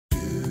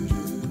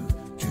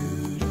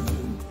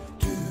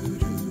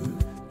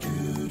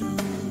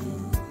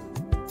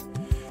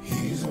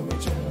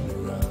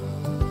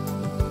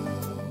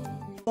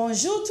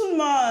Bonjour tout le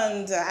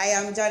monde. I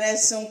am Janet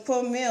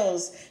Sungpo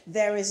Mills.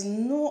 There is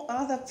no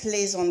other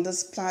place on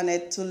this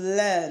planet to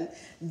learn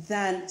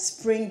than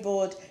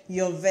Springboard,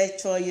 your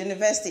virtual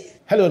university.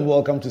 Hello and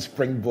welcome to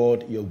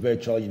Springboard, your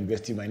virtual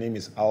university. My name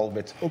is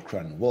Albert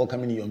Ocran,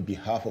 welcoming you on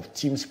behalf of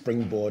Team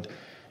Springboard,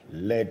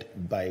 led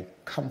by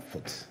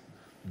Comfort.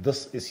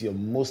 This is your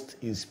most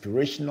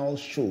inspirational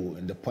show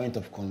and the point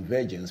of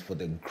convergence for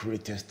the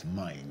greatest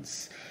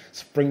minds.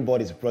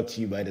 Springboard is brought to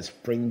you by the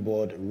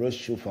Springboard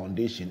Roadshow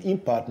Foundation in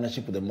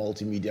partnership with the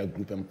Multimedia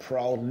Group and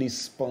proudly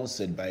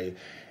sponsored by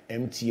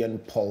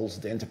MTN Pulse,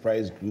 the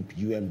Enterprise Group,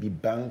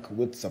 UMB Bank,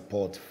 with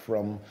support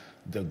from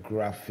the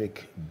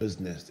Graphic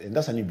Business. And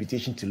that's an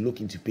invitation to look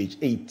into page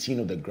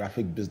 18 of the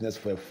Graphic Business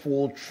for a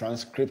full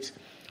transcript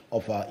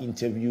of our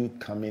interview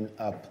coming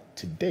up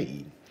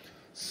today.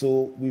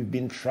 So we've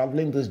been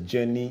traveling this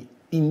journey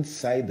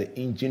inside the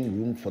engine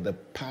room for the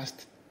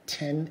past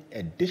 10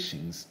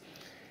 editions.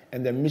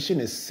 And the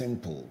mission is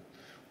simple.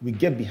 We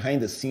get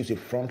behind the scenes with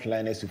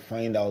frontliners to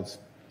find out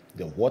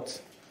the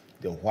what,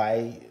 the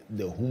why,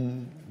 the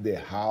whom, the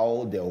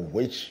how, the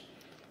which,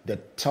 the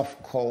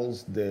tough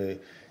calls, the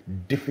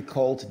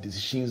difficult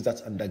decisions that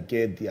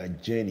undergird their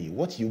journey,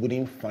 what you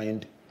wouldn't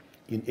find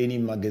in any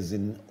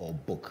magazine or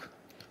book.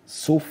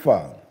 So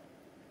far,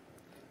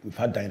 we've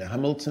had Diana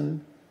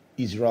Hamilton,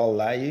 Israel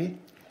Laryea,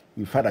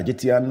 we've had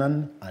Adjetey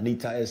Anang,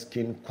 Anita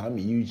Erskine,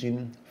 Kuami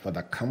Eugene,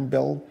 Father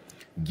Campbell,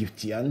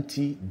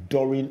 Gifty,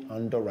 Doreen,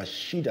 Andoh,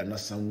 Rashida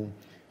Nasamu,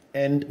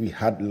 and we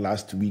had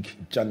last week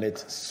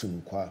Janet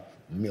Sungpo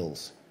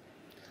Mills.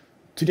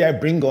 Today I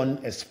bring on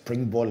a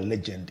Springboard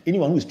legend.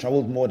 Anyone who's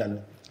traveled more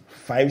than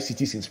 5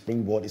 cities in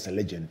Springboard is a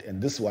legend,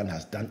 and this one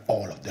has done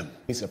all of them.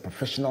 He's a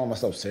professional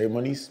master of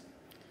ceremonies,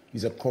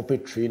 he's a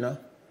corporate trainer,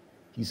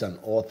 he's an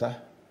author,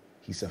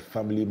 he's a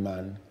family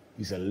man,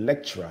 he's a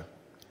lecturer,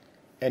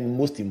 and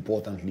most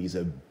importantly, he's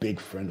a big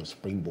friend of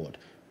Springboard.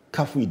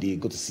 Kafui Dey,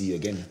 good to see you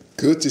again.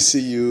 Good to see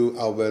you,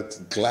 Albert.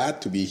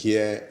 Glad to be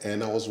here.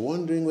 And I was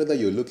wondering whether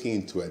you're looking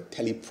into a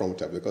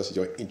teleprompter because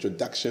your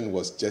introduction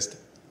was just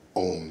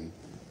on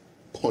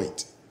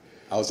point.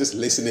 I was just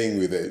listening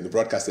with the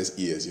broadcaster's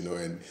ears,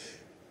 and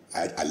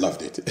I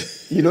loved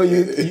it.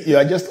 You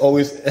are just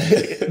always,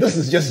 this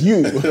is just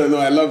you. No,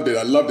 I loved it.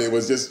 It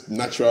was just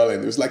natural.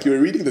 And it was like you were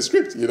reading the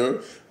script,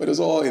 but it was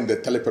all in the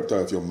teleprompter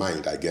of your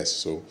mind, I guess.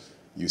 So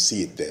you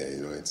see it there,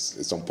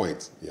 it's on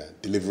point. Yeah,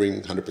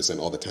 delivering 100%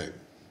 all the time.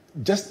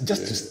 Just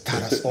to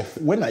start us off,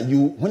 when are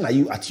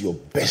you at your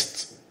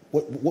best?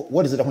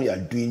 What is it that when you are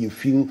doing, you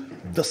feel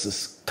this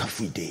is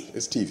Kafui Dey?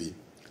 It's TV.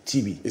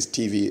 It's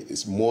TV.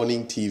 It's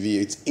morning TV.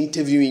 It's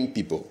interviewing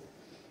people,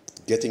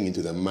 getting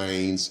into the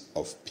minds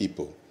of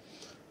people.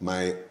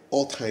 My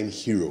all-time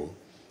hero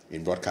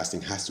in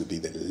broadcasting has to be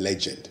the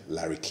legend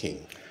Larry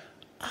King.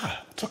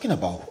 Talking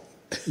about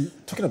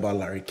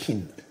Larry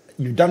King,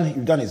 you've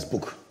done his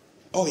book.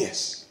 Oh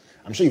yes,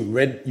 I'm sure you've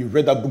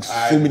read that book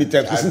so many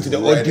times. Listen to the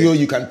audio,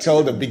 you can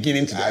tell the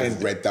beginning to the end.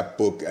 I've read that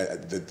book.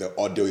 The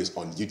audio is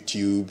on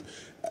YouTube.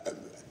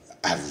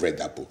 I've read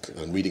that book.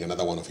 I'm reading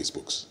another one of his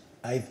books.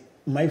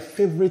 My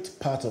favorite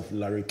part of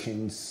Larry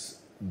King's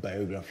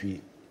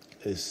biography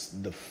is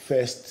the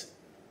first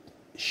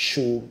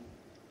show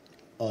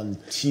on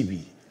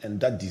TV and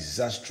that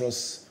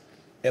disastrous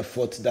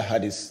effort that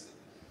had his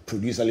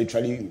producer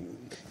literally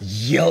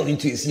yell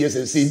into his ears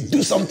and say,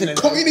 do something. And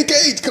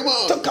communicate, come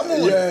on. Come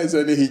on. Yes,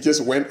 and he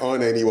just went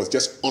on and he was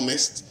just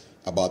honest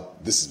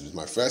about this is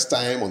my first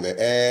time on the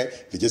air.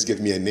 They just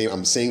gave me a name.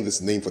 I'm saying this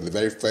name for the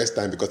very first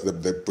time because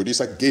the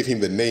producer gave him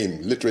the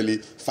name literally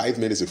 5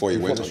 minutes before he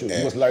went on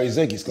air. It was Larry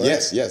Zegis,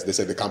 correct? Yes. They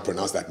said they can't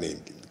pronounce that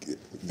name.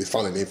 They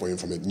found a name for him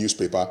from a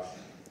newspaper.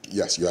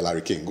 Yes, you are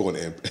Larry King. Go on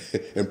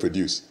and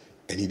produce.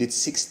 And he did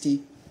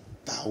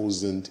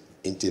 60,000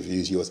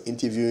 interviews. He was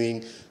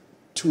interviewing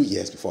 2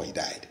 years before he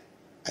died.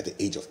 At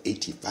the age of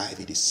 85,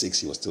 86,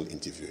 he was still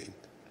interviewing.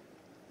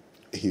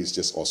 He was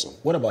just awesome.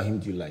 What about him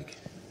do you like?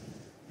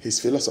 His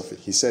philosophy.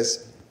 He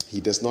says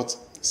he does not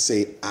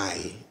say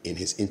I in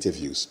his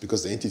interviews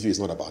because the interview is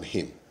not about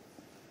him.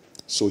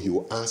 So he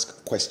will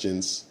ask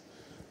questions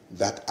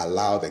that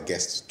allow the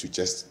guests to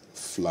just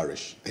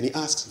flourish. And he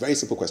asks very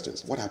simple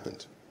questions. What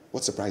happened?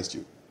 What surprised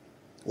you?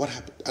 What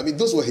happened? I mean,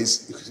 those were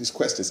his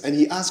questions. And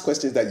he asked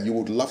questions that you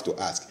would love to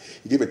ask.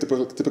 He gave a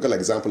typical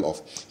example of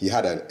he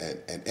had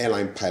an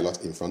airline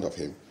pilot in front of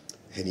him.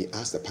 And he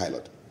asked the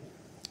pilot,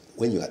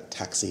 when you are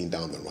taxiing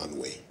down the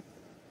runway,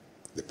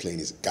 the plane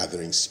is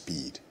gathering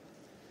speed,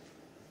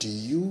 do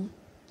you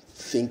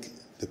think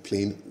the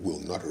plane will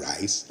not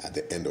rise at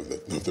the end of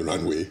the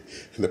runway?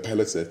 And the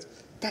pilot said,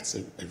 that's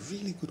a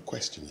really good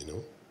question,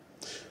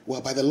 Well,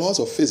 by the laws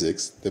of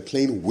physics, the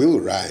plane will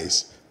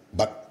rise,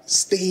 but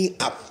staying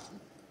up,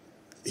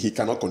 he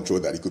cannot control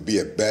that. It could be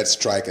a bird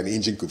strike, an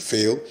engine could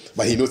fail,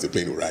 but he knows the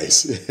plane will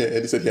rise.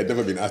 And he said he had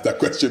never been asked that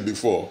question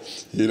before,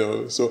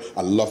 So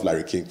I love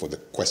Larry King for the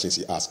questions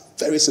he asked.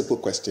 Very simple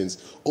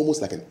questions,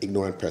 almost like an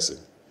ignorant person,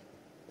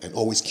 and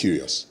always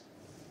curious.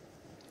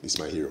 He's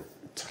my hero.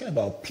 Talking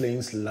about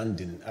planes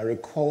landing, I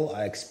recall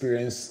our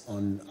experience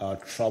on our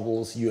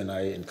travels, you and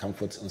I in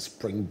Comfort on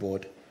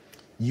Springboard.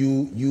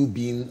 you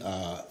being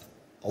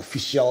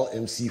official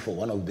MC for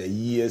one of the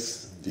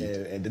years,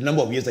 and the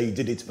number of years that you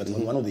did it, but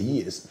one of the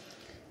years,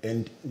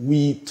 and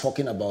we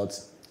talking about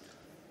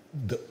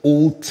the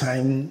old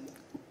time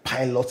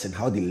pilots and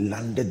how they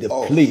landed the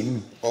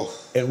plane,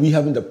 and we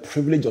having the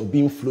privilege of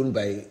being flown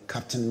by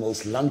Captain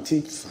Mills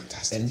Lamptey,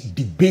 fantastic, and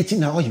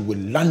debating how he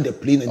would land the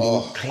plane, and they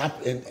would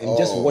clap, and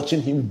just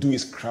watching him do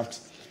his craft,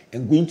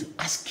 and going to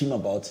ask him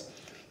about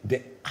the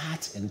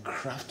art and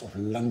craft of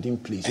landing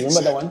planes. You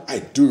remember that one? I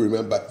do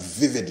remember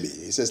vividly.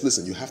 He says,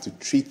 listen, you have to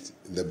treat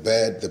the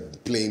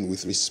plane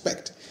with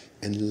respect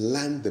and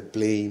land the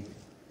plane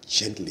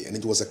gently. And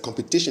it was a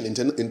competition,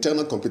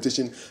 internal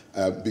competition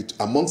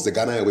amongst the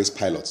Ghana Airways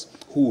pilots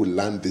who would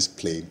land this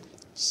plane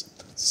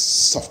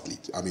softly,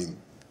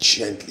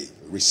 gently,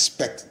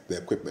 respect the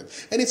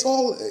equipment. And it's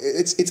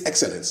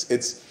excellence.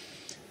 It's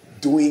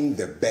doing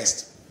the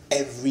best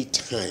every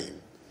time.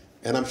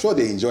 And I'm sure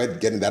they enjoyed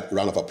getting that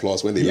round of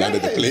applause when they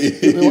landed the plane.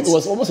 It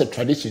was almost a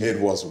tradition. It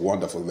was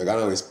wonderful. The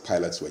Ghana Airways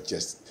pilots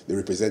they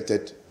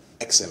represented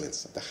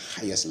excellence at the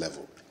highest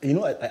level. You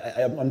know,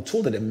 I'm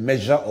told that a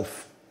measure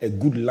of a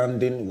good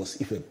landing was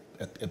if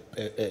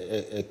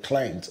a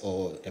client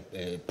or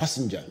a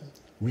passenger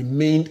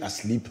remained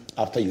asleep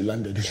after you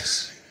landed.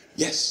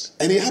 Yes.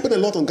 And it happened a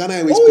lot on Ghana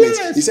Airways planes.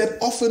 Yes. He said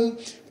often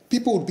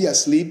people would be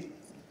asleep,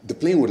 the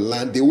plane would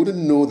land, they wouldn't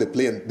know the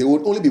plane, they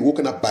would only be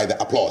woken up by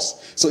the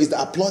applause. So it's the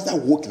applause that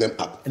woke them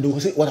up. And they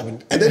would say, what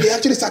happened? And then they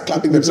actually start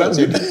clapping themselves.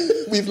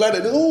 We've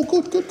landed. Oh,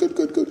 good.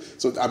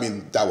 So,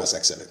 that was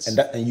excellence.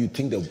 And you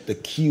think the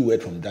key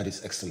word from that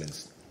is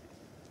excellence?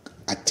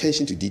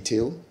 Attention to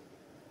detail,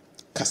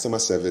 customer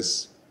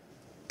service,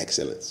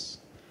 excellence.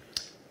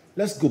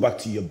 Let's go back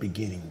to your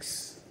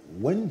beginnings.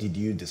 When did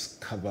you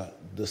discover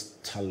this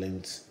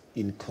talent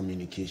in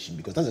communication?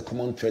 Because that's a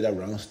common thread that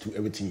runs through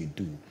everything you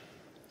do.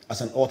 As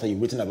an author, you've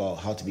written about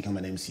how to become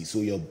an MC. So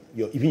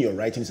even your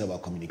writing is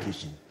about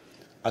communication.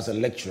 As a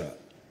lecturer,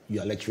 you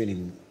are lecturing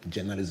in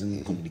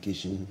journalism,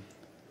 communication.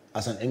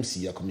 As an MC,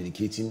 you are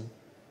communicating.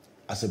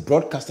 As a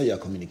broadcaster, you are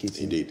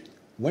communicating. Indeed.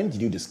 When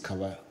did you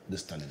discover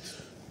this talent?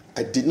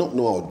 I did not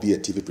know I would be a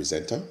TV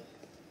presenter.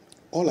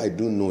 All I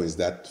do know is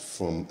that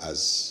from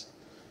as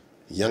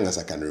young as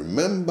I can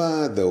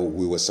remember,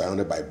 we were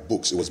surrounded by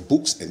books. It was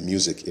books and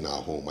music in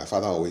our home. My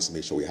father always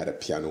made sure we had a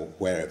piano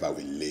wherever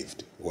we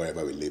lived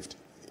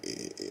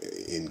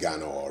in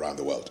Ghana or around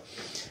the world.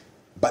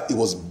 But it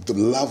was the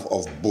love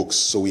of books.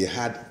 So we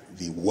had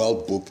the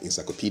World Book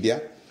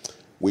Encyclopedia,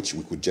 which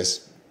we could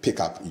just pick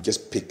up. You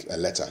just pick a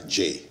letter,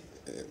 J,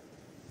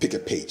 pick a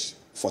page,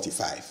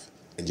 45,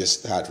 and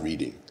just start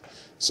reading.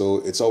 So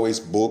it's always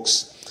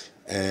books.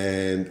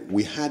 And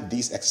we had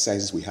these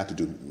exercises we had to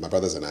do, my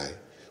brothers and I.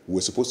 We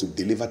were supposed to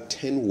deliver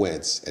 10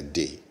 words a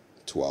day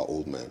to our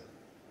old man.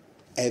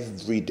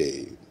 Every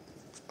day.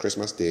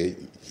 Christmas Day,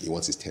 he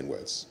wants his 10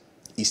 words.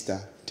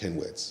 Easter, 10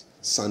 words.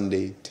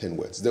 Sunday, 10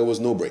 words. There was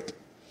no break.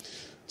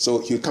 So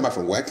he would come back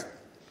from work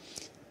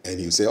and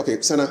he would say,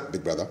 okay, Senna,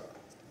 big brother,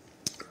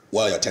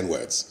 what are your 10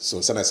 words?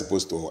 So Senna is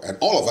supposed to, and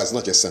all of us,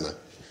 not just Senna,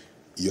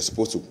 you're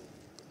supposed to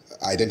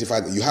identify,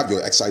 you have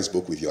your exercise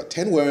book with your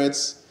 10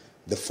 words,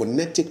 the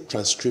phonetic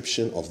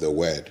transcription of the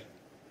word,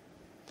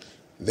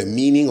 the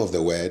meaning of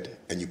the word,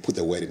 and you put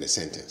the word in a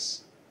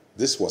sentence.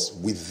 This was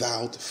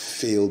without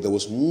fail. There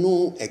was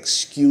no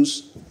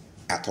excuse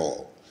at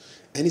all.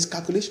 And his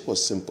calculation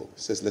was simple.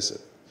 He says, listen,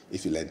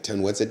 if you learn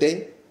 10 words a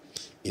day,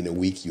 in a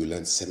week you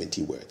learn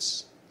 70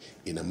 words.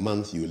 In a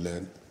month you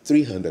learn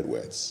 300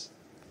 words.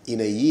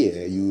 In a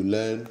year you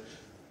learn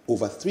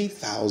over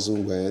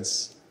 3,000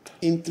 words.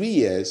 In 3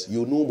 years,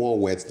 you know more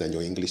words than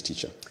your English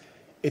teacher.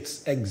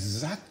 It's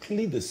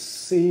exactly the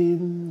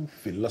same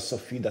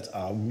philosophy that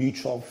our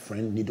mutual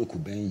friend Nido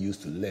Kuben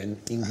used to learn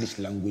English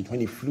language when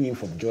he flew in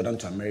from Jordan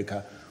to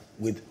America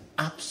with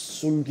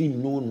absolutely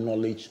no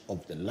knowledge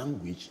of the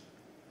language,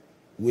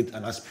 with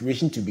an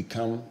aspiration to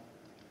become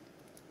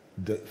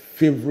the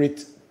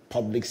favorite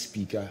public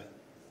speaker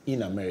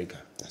in America.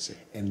 That's it.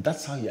 And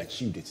that's how he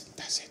achieved it.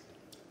 That's it.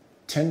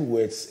 10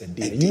 words a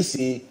day. And you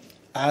say,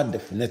 add the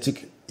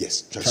phonetic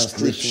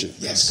transcription.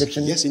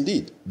 Yes,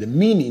 indeed. The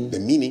meaning,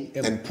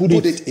 and put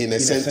it in a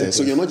sentence.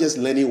 So you're not just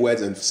learning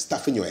words and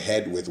stuffing your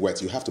head with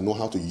words. You have to know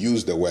how to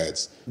use the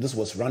words. This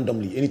was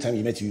randomly. Anytime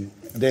he met you,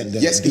 then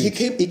yes, he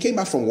came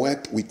back from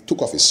work. We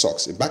took off his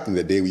socks. Back in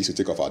the day, we used to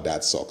take off our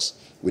dad's socks.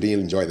 We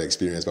didn't enjoy the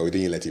experience, but we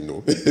didn't let him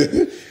know.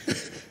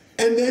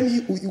 And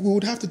then we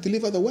would have to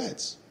deliver the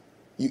words.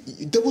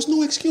 There was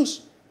no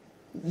excuse.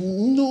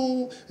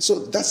 No.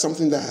 So that's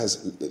something that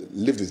has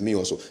lived with me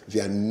also.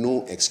 There are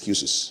no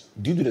excuses.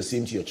 Do you do the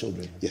same to your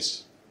children?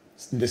 Yes.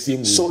 In the same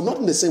way? So not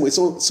in the same way.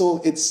 So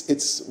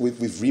we've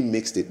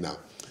remixed it now.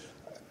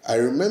 I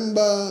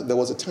remember there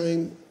was a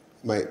time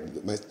my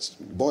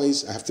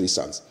boys, I have 3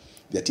 sons,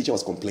 their teacher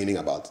was complaining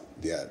about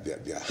their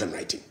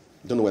handwriting.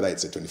 I don't know whether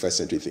it's a 21st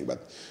century thing,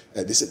 but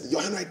they said,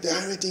 the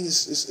handwriting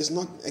is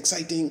not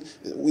exciting.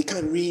 We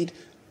can't read.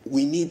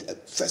 We need a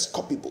first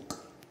copy book.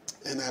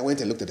 And I went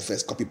and looked at the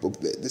first copybook.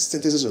 The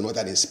sentences were not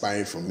that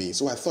inspiring for me.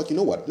 So I thought, you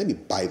know what, let me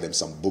buy them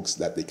some books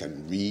that they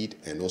can read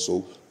and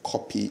also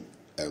copy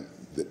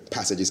the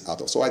passages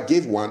out of. So I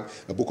gave one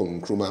a book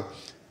on Nkrumah,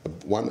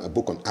 one a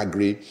book on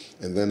Agri,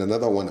 and then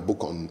another one a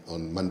book on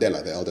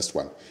Mandela, the eldest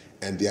one.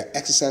 And their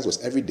exercise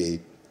was every day,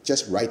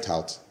 just write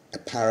out a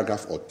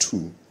paragraph or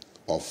two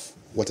of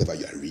whatever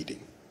you are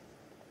reading.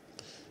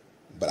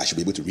 But I should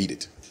be able to read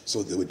it.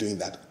 So they were doing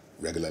that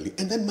regularly.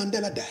 And then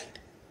Mandela died.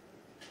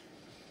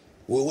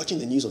 We were watching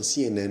the news on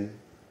CNN,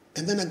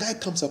 and then a guy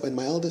comes up, and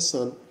my eldest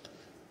son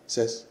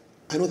says,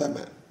 I know that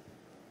man.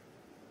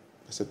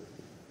 I said,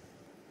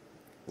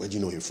 where do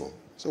you know him from?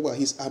 So, well,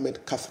 he's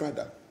Ahmed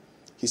Kathrada.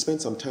 He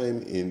spent some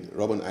time in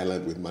Robben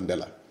Island with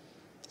Mandela. I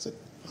said,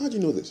 how do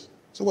you know this?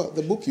 So, well,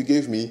 the book you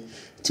gave me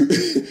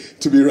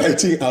to be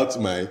writing out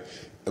my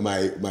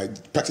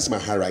practice my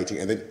handwriting,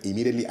 and then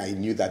immediately I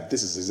knew that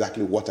this is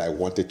exactly what I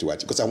wanted to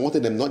achieve, because I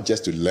wanted them not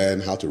just to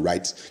learn how to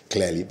write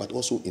clearly, but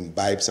also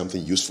imbibe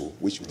something useful,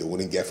 which they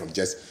wouldn't get from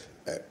just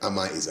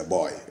Amma is a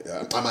boy,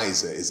 Amma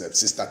is a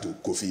sister to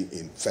Kofi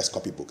in first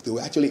copybook. They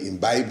were actually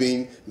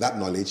imbibing that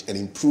knowledge and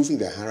improving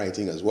their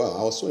handwriting as well.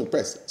 I was so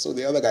impressed. So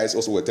the other guys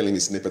also were telling me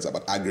snippets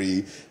about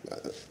Agri,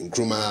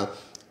 Nkrumah,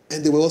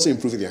 and they were also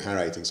improving their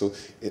handwriting. So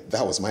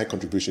that was my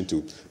contribution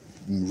to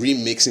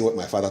remixing what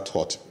my father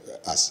taught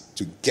us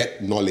to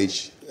get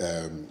knowledge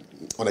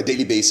on a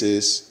daily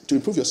basis to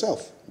improve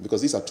yourself, because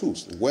these are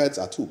tools. Words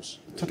are tools.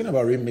 Talking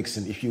about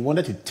remixing, if you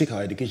wanted to take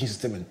our education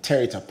system and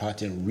tear it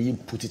apart and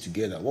re-put it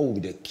together, what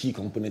would be the key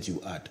components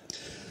you add?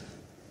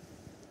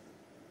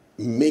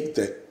 Make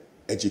the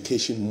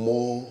education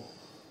more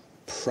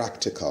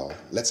practical.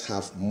 Let's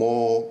have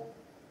more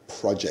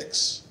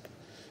projects.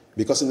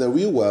 Because in the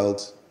real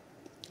world,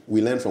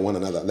 we learn from one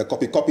another. The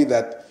copy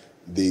that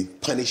they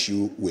punish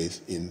you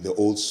with in the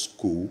old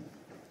school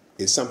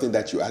is something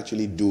that you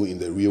actually do in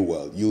the real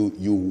world.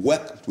 You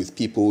work with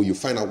people, you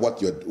find out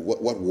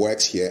what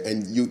works here,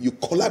 and you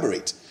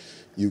collaborate.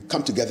 You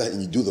come together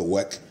and you do the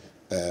work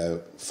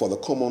for the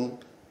common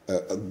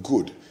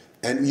good.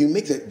 And you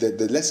make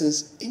the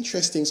lessons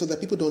interesting so that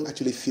people don't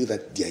actually feel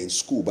that they're in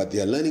school, but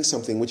they're learning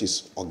something which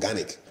is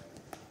organic.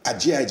 At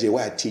GIJ,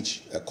 where I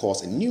teach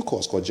a new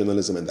course called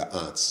Journalism and the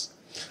Arts,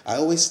 I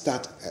always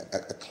start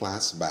a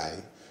class by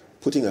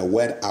putting a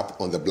word up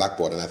on the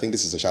blackboard, and I think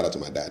this is a shout out to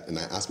my dad, and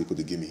I ask people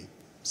to give me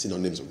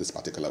synonyms of this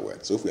particular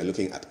word. So if we are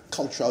looking at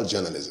cultural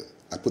journalism,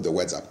 I put the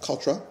words up,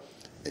 culture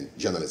and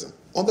journalism,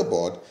 on the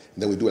board,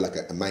 and then we do like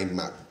a mind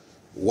map.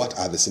 What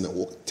are the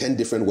synonyms? 10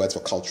 different words for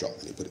cultural,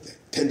 and you put it there.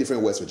 10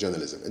 different words for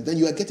journalism. And then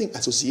you are getting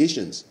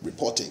associations,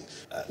 reporting.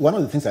 One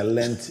of the things I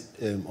learned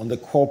on the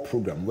core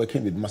program,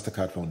 working with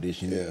MasterCard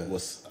Foundation,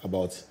 was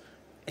about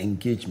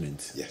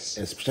engagement,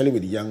 especially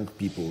with young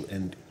people,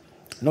 and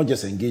not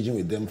just engaging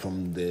with them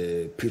from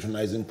the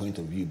patronizing point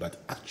of view, but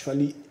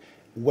actually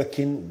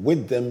working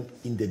with them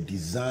in the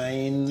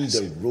design,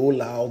 the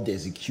rollout, the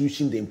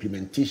execution, the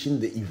implementation,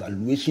 the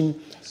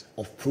evaluation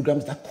of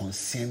programs that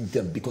concern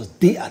them, because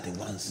they are the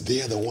ones.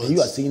 They are the ones. And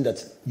you are saying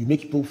that you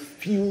make people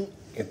feel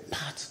a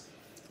part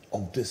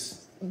of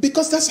this.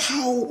 Because that's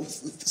how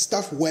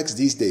stuff works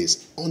these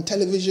days. On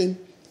television,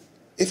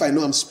 if I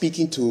know I'm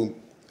speaking to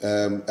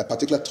a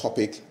particular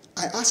topic,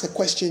 I ask a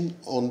question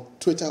on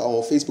Twitter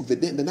or Facebook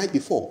the night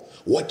before.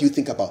 What do you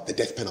think about the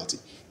death penalty?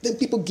 Then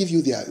people give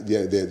you their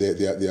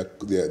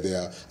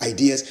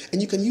ideas,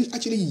 and you can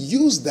actually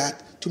use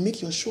that to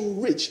make your show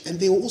rich. And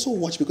they will also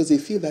watch because they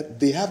feel that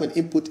they have an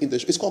input in the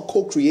show. It's called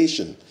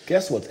co-creation.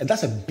 Guess what? And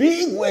that's a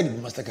big word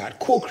in MasterCard,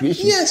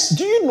 co-creation. Yes.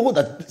 Do you know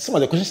that some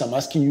of the questions I'm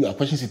asking you are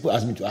questions people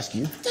ask me to ask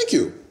you? Thank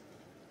you.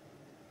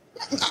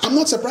 I'm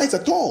not surprised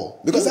at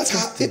all, because that's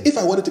how, if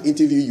I wanted to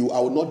interview you,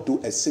 I would not do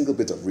a single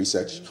bit of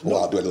research, or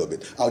I'll do a little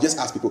bit. I'll just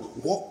ask people,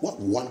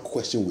 what one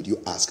question would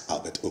you ask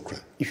Albert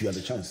Ocran? If you had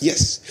the chance.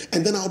 Yes.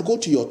 And then I would go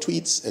to your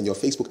tweets and your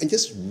Facebook and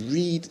just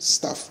read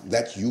stuff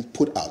that you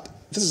put out.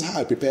 This is how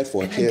I prepared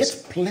for and I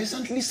get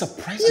pleasantly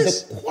surprised at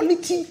the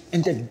quality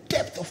and the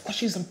depth of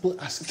questions that people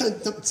ask.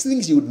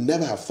 Things you would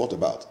never have thought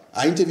about.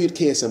 I interviewed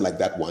KSM like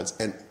that once,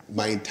 and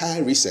my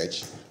entire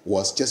research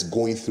was just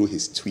going through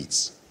his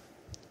tweets.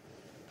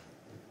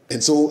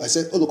 And so I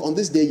said, oh, look, on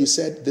this day you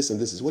said this and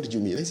this. What did you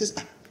mean? And he says,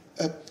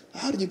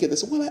 how did you get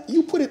this? Well,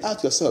 you put it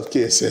out yourself,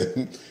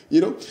 KSM.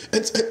 You know?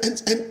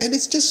 And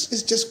it's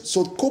just,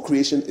 so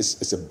co-creation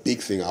is a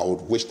big thing. I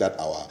would wish that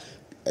our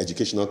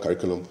educational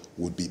curriculum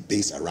would be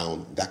based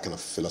around that kind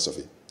of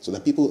philosophy, so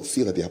that people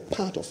feel that they are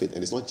part of it,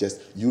 and it's not just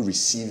you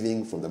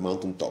receiving from the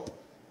mountaintop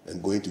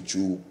and going to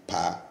chew,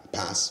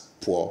 pass,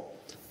 pour,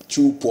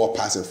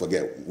 and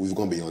forget. We've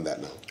gone beyond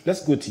that now.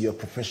 Let's go to your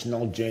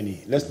professional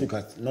journey. Let's look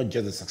at not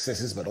just the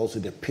successes, but also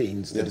the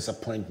pains, the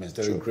disappointments,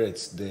 the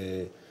regrets,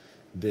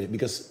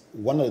 because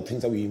one of the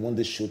things that we want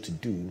this show to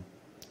do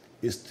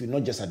is to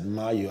not just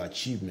admire your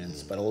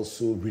achievements, but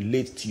also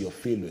relate to your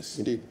failures.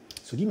 Indeed.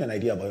 So give me an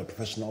idea about your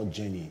professional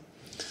journey,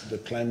 the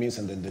climbings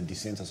and then the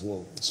descents as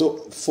well. So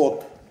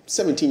for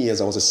 17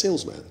 years, I was a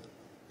salesman.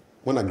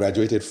 When I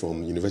graduated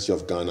from University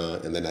of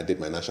Ghana, and then I did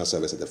my national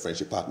service at the French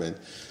department,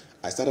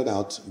 I started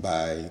out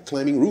by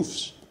climbing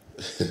roofs.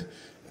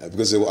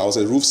 because I was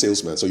a roof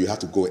salesman, so you have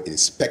to go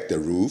inspect the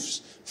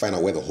roofs, find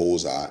out where the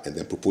holes are, and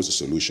then propose a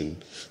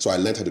solution. So I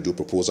learned how to do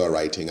proposal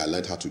writing. I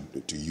learned how to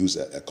use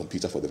a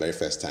computer for the very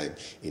first time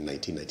in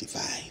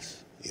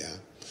 1995. Yeah.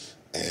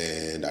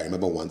 And I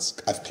remember once,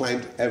 I've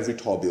climbed every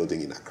tall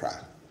building in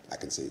Accra. I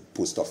can say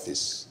post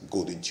office,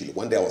 Golden Tulip.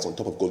 One day I was on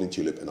top of Golden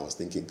Tulip and I was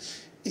thinking,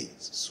 hey,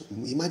 so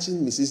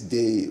imagine Mrs.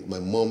 Day, my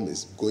mom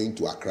is going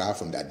to Accra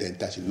from the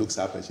Adenta. She looks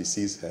up and she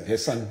sees her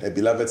son, her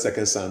beloved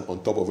second son,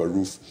 on top of a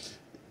roof.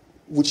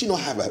 Would she not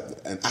have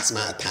an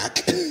asthma attack?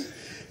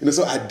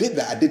 So I did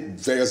that. I did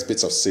various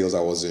bits of sales. I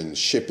was in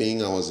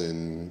shipping. I was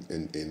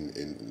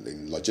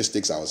in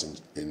logistics. I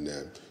was in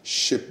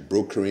ship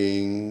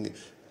brokering.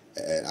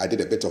 I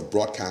did a bit of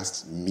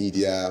broadcast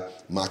media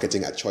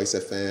marketing at Choice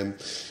FM.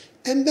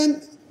 And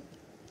then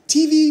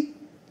TV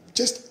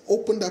just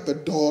opened up a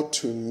door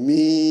to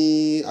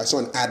me. I saw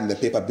an ad in the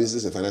paper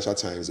Business and Financial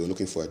Times. They were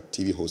looking for a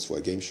TV host for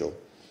a game show.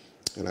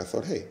 And I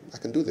thought, hey, I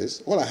can do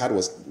this. All I had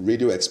was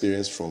radio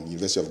experience from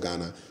University of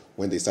Ghana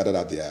when they started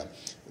out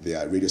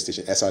their radio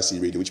station,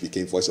 SRC Radio, which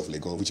became Voice of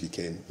Legon, which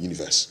became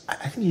Universe.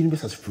 I think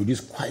Universe has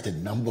produced quite a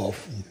number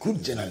of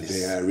good journalists.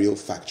 They are a real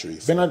factory.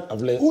 Bernard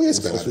Avle. Oh, yes,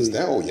 Bernard is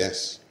there. Oh,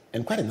 yes.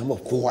 And quite a number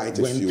of quite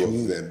a few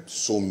of them.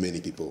 So many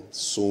people.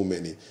 So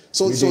many.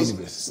 So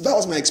that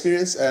was my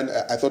experience. And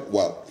I thought,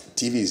 well,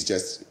 TV is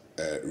just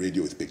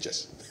radio with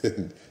pictures.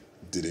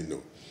 Didn't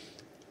know.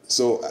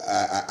 So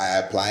I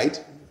applied.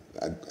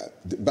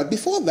 But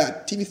before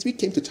that, TV3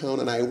 came to town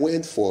and I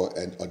went for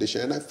an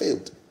audition and I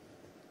failed.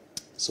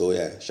 So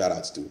yeah, shout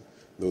outs to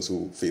those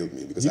who failed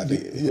me. Because I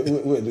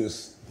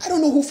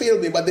don't know who failed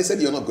me, but they said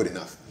you're not good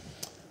enough.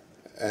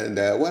 And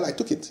well, I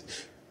took it.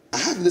 I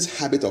have this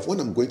habit of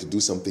when I'm going to do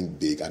something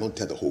big, I don't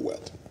tell the whole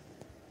world.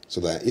 So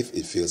that if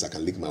it fails, I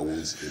can lick my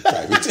wounds in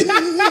private.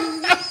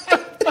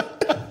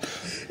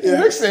 It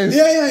makes sense.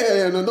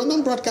 Yeah. No,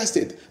 don't broadcast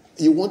it.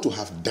 You want to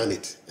have done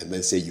it and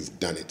then say you've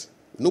done it.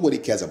 Nobody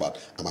cares about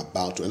I'm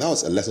about to. And that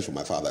was a lesson from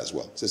my father as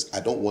well. He says, I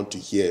don't want to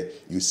hear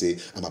you say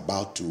I'm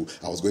about to,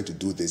 I was going to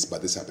do this,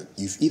 but this happened.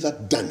 You've either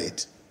done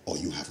it or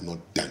you have not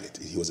done it.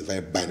 He was a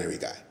very binary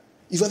guy.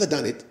 You've either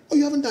done it or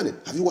you haven't done it.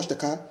 Have you washed the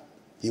car?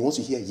 He wants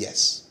to hear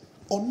yes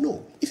or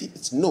no. If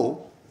it's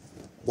no,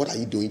 what are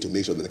you doing to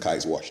make sure that the car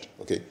is washed?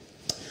 Okay.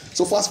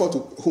 So fast forward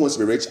to Who Wants to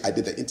Be Rich. I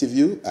did the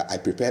interview. I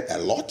prepared a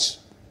lot.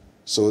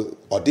 So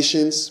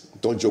auditions,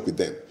 don't joke with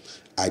them.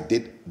 I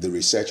did the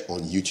research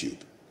on YouTube.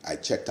 I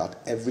checked out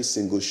every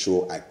single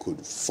show I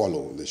could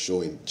follow. The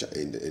show in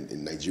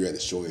Nigeria, the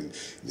show in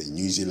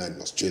New Zealand,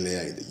 in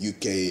Australia, in the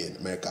UK, in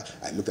America.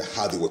 I looked at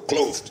how they were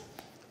clothed.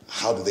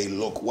 How do they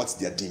look? What's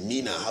their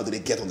demeanor? How do they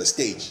get on the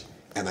stage?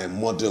 And I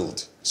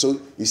modeled.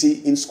 So you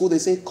see, in school they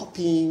say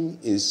copying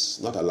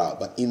is not allowed.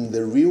 But in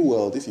the real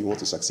world, if you want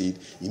to succeed,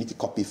 you need to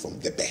copy from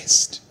the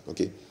best.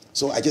 Okay?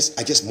 So I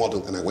just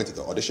modeled and I went to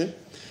the audition.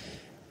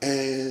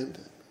 And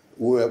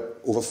we were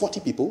over 40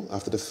 people.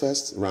 After the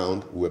first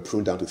round, we were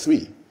pruned down to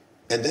 3.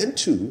 And then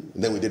 2.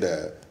 And then we did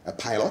a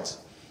pilot.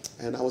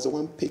 And I was the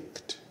one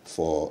picked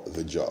for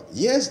the job.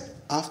 Years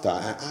after,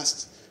 I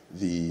asked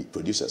the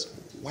producers,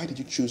 why did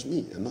you choose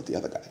me and not the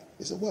other guy?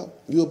 They said, well,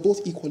 you were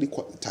both equally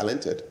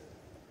talented.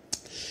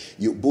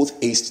 You both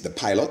aced the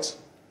pilot.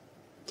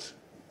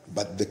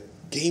 But the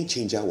game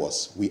changer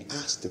was we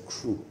asked the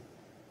crew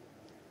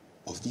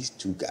of these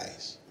 2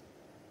 guys,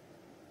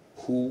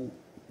 who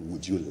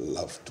would you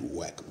love to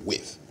work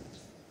with?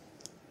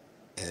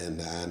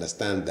 And I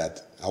understand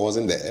that I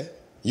wasn't there.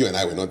 You and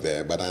I were not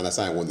there, but I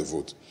understand I won the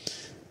vote.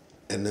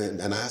 And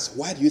I asked,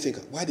 why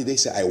did they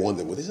say I won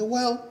the vote? They said,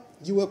 well,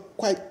 you were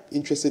quite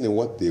interested in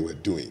what they were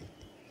doing.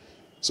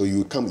 So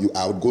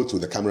I would go to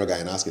the camera guy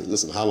and ask him,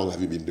 listen, how long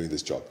have you been doing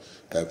this job?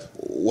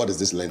 What is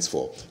this lens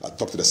for? I'll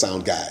talk to the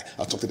sound guy.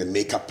 I'll talk to the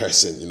makeup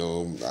person,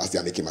 as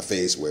they're making my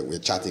face. We're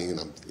chatting and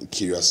I'm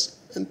curious.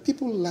 And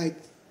people like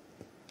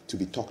to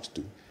be talked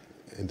to.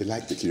 And they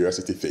like the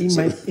curiosity thing.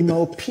 In my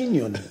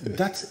opinion,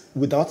 that,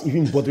 without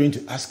even bothering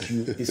to ask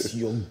you, is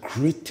your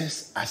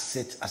greatest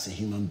asset as a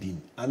human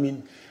being. I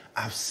mean,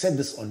 I've said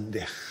this on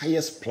the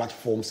highest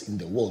platforms in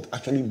the world.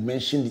 Actually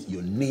mentioned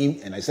your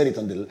name, and I said it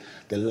on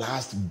the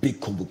last big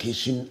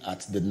convocation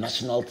at the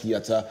National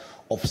Theatre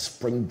of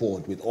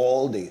Springboard with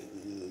all the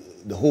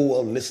whole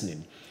world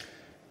listening.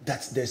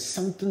 That there's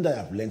something that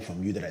I've learned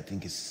from you that I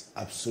think is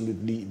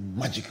absolutely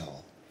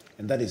magical.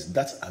 And that is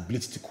that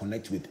ability to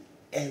connect with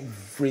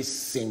every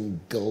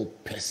single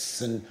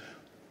person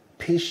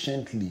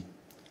patiently,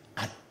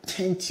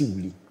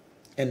 attentively,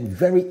 and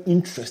very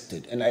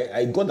interested. And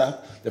I got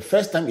that the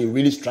first time it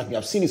really struck me.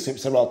 I've seen it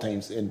several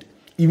times, and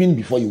even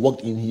before you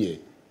walked in here.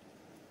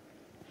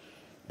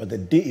 But the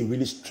day it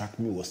really struck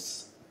me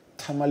was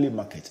Tamale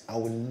Market. I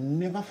will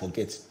never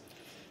forget.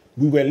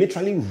 We were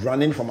literally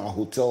running from our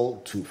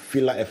hotel to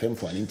Fila FM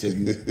for an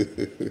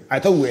interview. I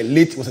thought we were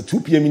late. It was a 2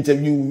 p.m.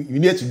 interview. We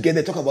needed to get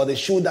there, talk about the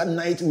show that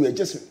night. We were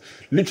just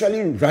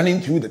literally running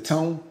through the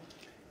town.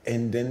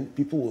 And then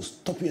people will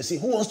stop you and say,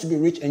 who wants to be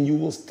rich? And you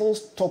will still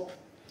stop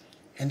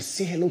and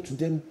say hello to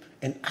them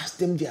and ask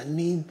them their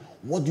name.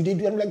 What do they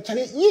do? I'm like,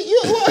 Charlie,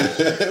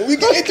 what? We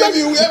can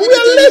interview. We are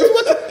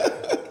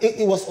late.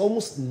 It was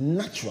almost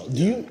natural.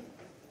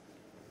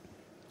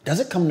 Does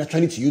it come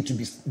naturally to you to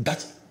be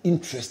that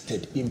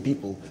interested in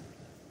people?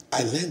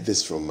 I learned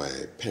this from my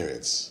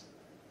parents.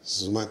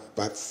 So my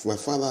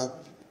father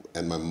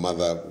and my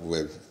mother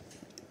were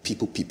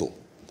people.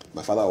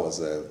 My father was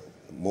a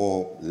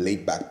more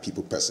laid-back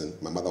people person.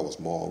 My mother was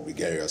more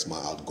gregarious,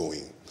 more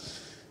outgoing.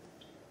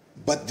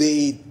 But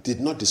they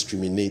did not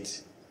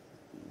discriminate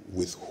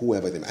with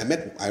whoever they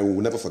met. I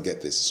will never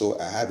forget this. So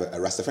I have a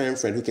Rastafarian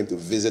friend who came to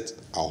visit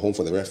our home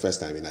for the very first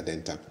time in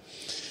Adenta.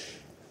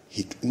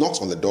 He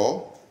knocks on the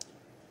door.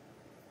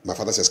 My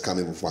father says, come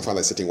in. My father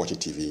is sitting watching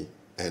TV.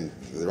 And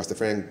the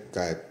Rastafarian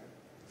guy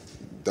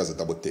does a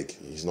double take.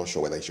 He's not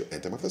sure whether he should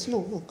enter. My father says,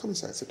 no, come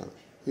inside, sit down.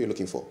 Who are you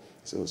looking for?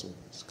 He said, oh,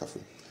 it's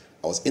Kafui.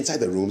 I was inside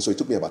the room, so it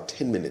took me about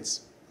 10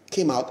 minutes.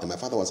 Came out, and my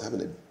father was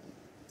having a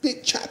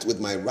big chat with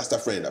my Rasta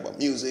friend about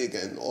music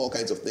and all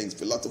kinds of things,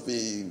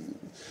 philosophy,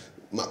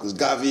 Marcus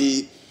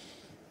Garvey.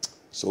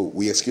 So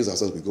we excuse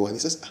ourselves, we go, and he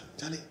says,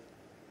 Charlie,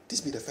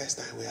 this be the first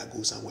time where I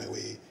go somewhere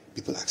where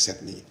people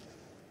accept me.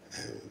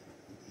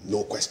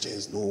 No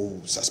questions,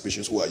 no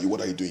suspicions. Who are you?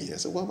 What are you doing here? I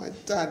said, well, my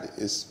dad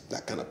is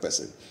that kind of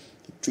person.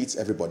 He treats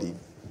everybody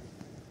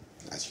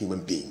as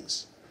human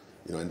beings.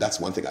 And that's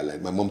one thing I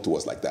learned. My mom too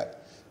was like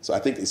that. So I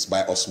think it's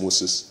by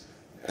osmosis.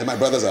 And my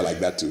brothers are like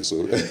that too.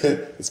 So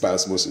it's by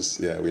osmosis.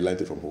 Yeah, we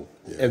learned it from home.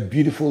 Yeah. A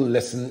beautiful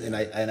lesson, and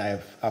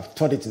I've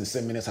taught it in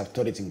seminars, I've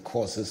taught it in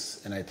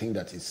courses, and I think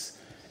that it's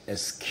a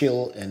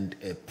skill and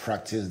a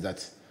practice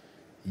that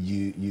I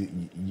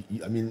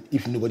mean,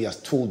 if nobody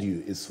has told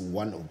you, it's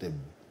one of the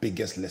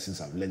biggest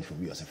lessons I've learned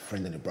from you as a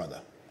friend and a brother.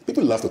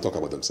 People love to talk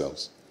about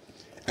themselves.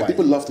 And Why?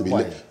 people love to be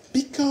Why?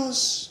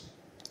 Because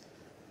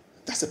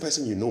that's the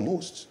person you know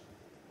most.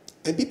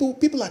 And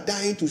people are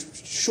dying to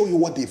show you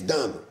what they've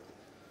done.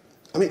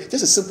 I mean,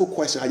 just a simple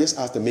question. I just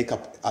asked the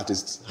makeup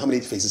artist, how many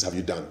faces have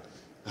you done?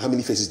 How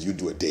many faces do you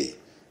do a day?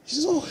 She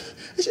says, oh,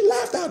 and she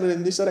laughed out, and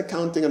then they started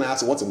counting, and I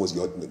asked her, what's the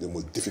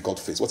most difficult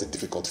face? What's a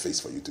difficult face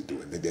for you to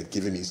do? And they're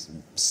giving me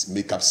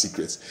makeup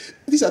secrets.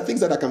 These are things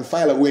that I can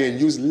file away and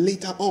use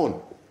later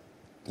on.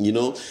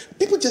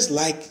 People just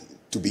like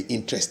to be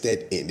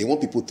interested in. They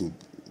want people to,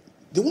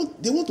 they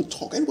want to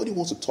talk. Everybody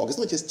wants to talk. It's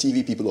not just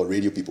TV people or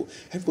radio people.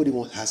 Everybody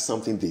has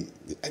something,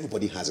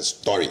 everybody has a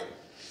story.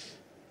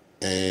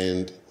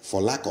 And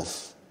for lack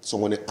of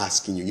someone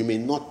asking you, you may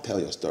not tell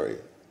your story.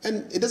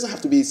 And it doesn't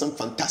have to be some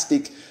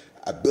fantastic,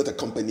 I built a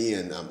company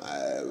and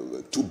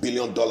 $2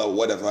 billion,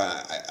 whatever,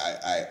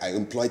 I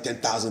employ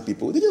 10,000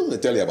 people. They just want to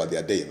tell you about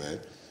their day, man.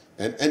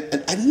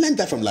 And I learned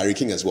that from Larry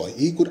King as well.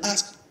 He could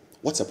ask,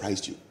 what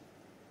surprised you?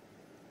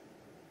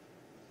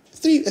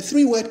 A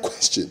three-word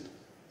question.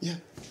 Yeah.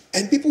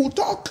 And people will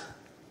talk.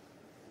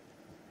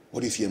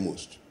 What do you fear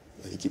most?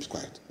 And he keeps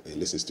quiet. And he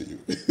listens to you.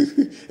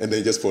 And then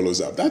he just follows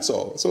up. That's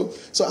all. So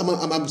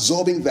I'm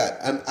absorbing that.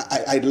 And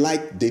I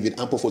like David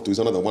Ampleforth, who's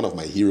one of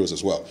my heroes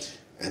as well.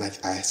 And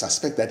I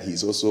suspect that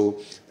he's also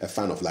a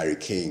fan of Larry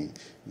King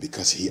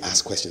because he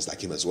asks questions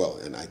like him as well.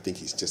 And I think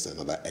he's just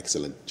another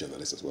excellent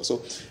journalist as well.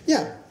 So,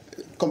 yeah,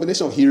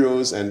 combination of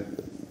heroes and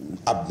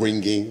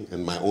upbringing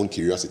and my own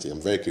curiosity.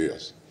 I'm very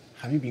curious.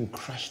 Have you been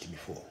crushed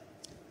before?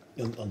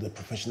 On the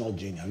professional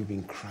journey, have you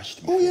been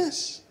crushed before? Oh,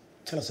 yes.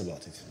 Tell us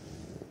about it.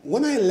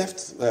 When I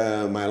left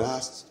my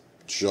last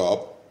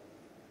job,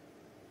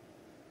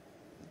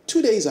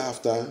 2 days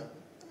after,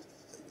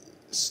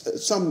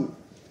 some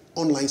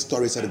online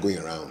stories started going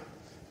around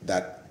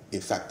that,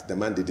 in fact, the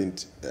man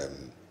didn't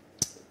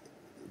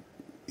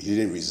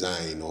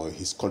resign, or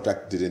his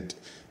contract didn't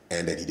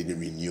end and he didn't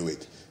renew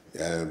it.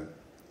 There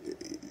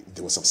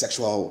was some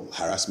sexual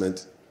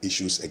harassment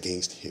issues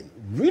against him.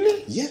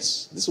 Really?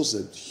 Yes. This was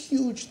a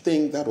huge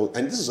thing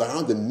and this was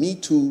around the Me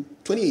Too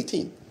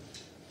 2018.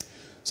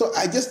 So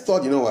I just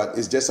thought, you know what,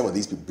 it's just some of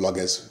these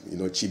bloggers,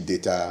 cheap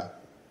data,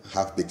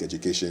 half-baked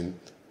education.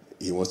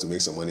 He wants to make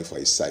some money for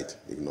his site.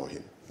 Ignore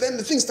him. Then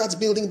the thing starts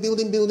building.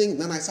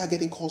 Then I start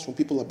getting calls from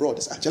people abroad.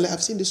 It's actually,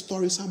 I've seen this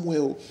story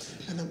somewhere.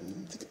 And I'm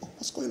thinking,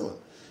 what's going on?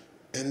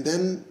 And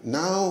then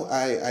now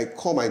I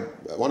call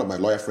one of my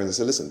lawyer friends and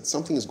say, listen,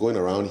 something is going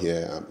around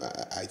here.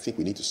 I think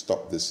we need to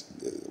stop this,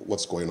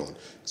 what's going on.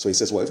 So he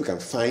says, well, if we can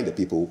find the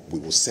people, we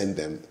will send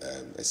them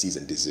a cease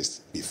and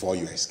desist before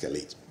you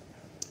escalate.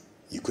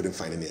 You couldn't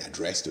find any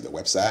address to the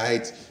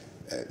website.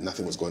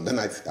 Nothing was going on. Then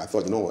I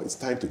thought, you know what, it's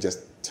time to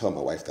just tell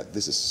my wife that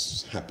this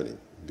is happening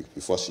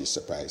before she's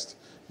surprised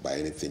by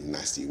anything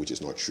nasty, which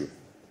is not true.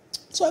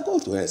 So I go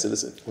to her and say,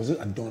 listen. Was it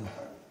Andoh?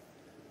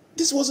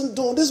 This wasn't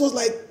dawn. This was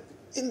like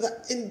in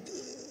the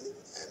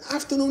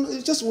afternoon.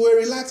 It's just we were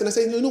relaxed. And I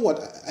said, you know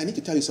what? I need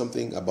to tell you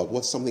something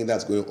about something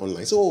that's going on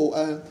online. So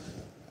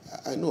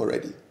I know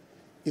already.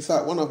 In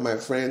fact, one of my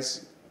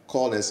friends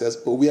called and says,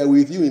 oh, we are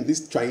with you in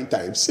these trying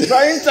times.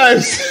 Trying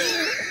times.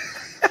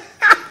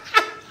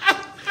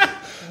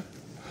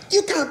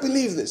 You can't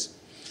believe this.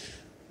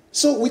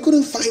 So we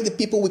couldn't find the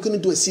people. We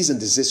couldn't do a cease and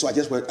desist. So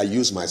I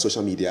used my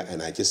social media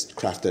and I just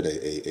crafted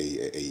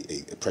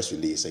a press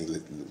release saying,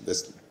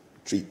 let's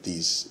treat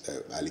these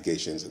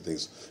allegations and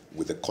things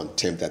with the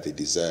contempt that they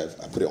deserve.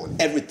 I put it on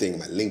everything,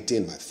 my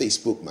LinkedIn, my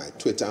Facebook, my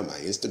Twitter, my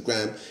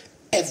Instagram,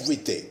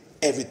 everything.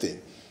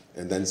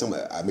 And then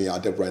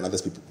Deborah and other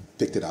people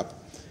picked it up.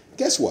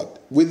 Guess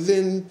what?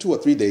 Within 2 or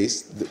 3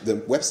 days, the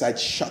website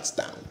shuts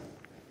down,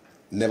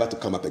 never to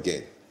come up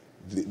again.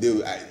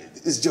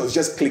 It's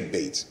just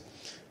clickbait.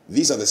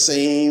 These are the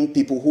same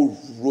people who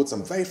wrote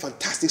some very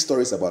fantastic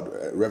stories about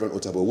Reverend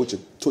Otabo, which are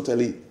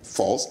totally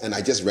false. And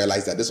I just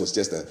realized that this was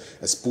just a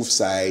spoof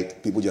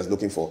site, people just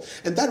looking for.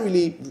 And that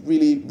really,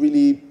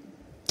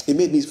 it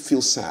made me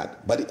feel sad.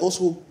 But it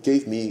also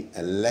gave me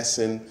a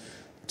lesson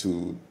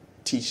to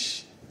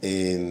teach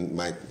in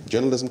my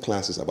journalism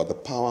classes about the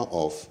power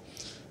of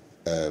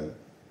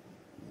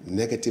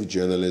negative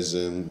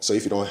journalism. So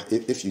if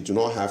you do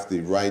not have the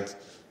right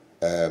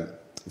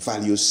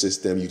value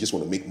system, you just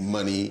want to make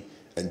money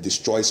and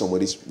destroy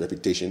somebody's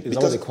reputation. Is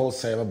that what they call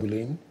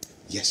cyberbullying?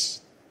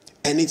 Yes,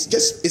 and it's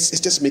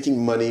just making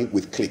money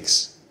with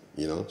clicks,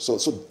 you know. So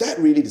that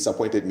really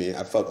disappointed me.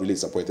 I felt really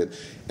disappointed,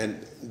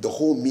 and the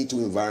whole Me Too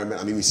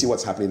environment. I mean, we see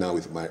what's happening now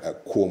with my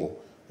Cuomo,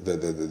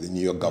 the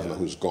New York governor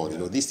who's gone. You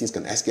know, these things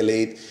can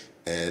escalate,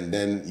 and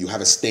then you have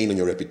a stain on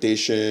your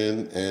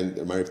reputation.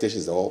 And my reputation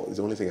is the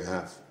only thing I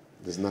have.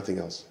 There's nothing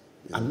else.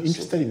 I'm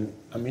interested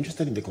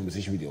in the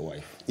conversation with your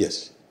wife.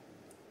 Yes.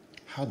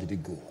 How did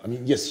it go? I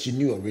mean, yes, she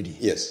knew already.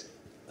 Yes.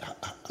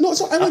 No,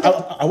 so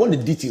I want the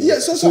details. Yeah,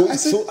 so I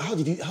said, so how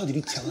did you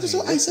tell her?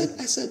 So I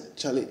said,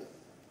 Charlie,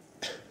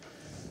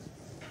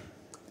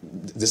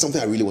 there's something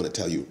I really want to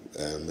tell you,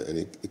 and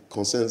it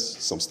concerns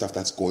some stuff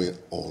that's going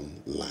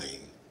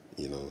online,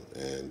 you know,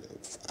 and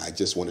I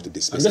just wanted to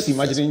dismiss it. I'm just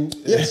imagining.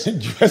 Yes.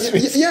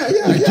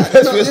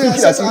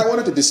 I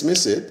wanted to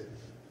dismiss it,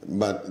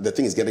 but the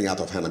thing is getting out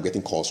of hand. I'm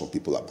getting calls from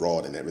people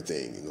abroad and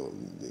everything, you know,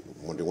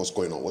 wondering what's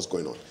going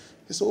on.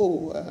 He said,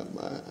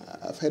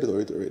 I've heard it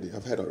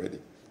already.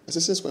 I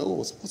said, since when?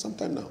 For some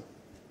time now.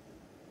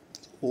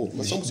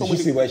 Did she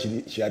see why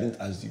she hadn't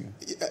asked you?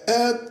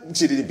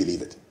 She didn't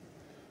believe it.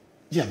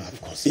 Yeah,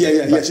 of course.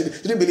 Yeah. She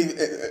didn't believe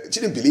it.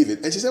 She didn't believe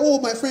it. And she said, one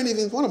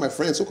of my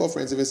friends, so-called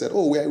friends, even said,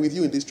 we are with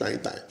you in these trying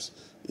times.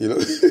 You know,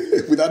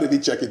 without any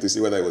checking to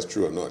see whether it was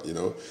true or not, you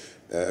know.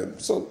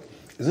 So,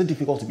 is it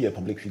difficult to be a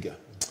public figure?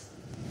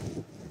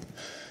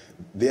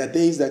 There are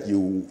days that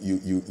you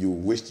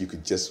wished you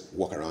could just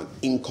walk around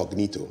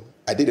incognito.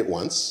 I did it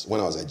once when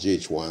I was at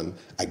GH1.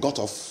 I got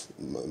off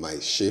my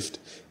shift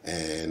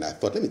and I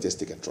thought, let me just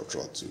take a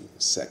trotro to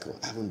Circle.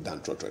 I haven't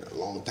done trotro in a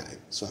long time.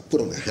 So I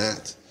put on a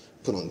hat,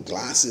 put on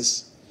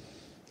glasses,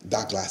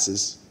 dark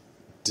glasses,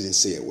 didn't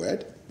say a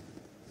word,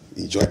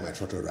 enjoyed my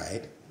trotro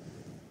ride,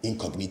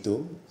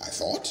 incognito, I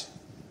thought.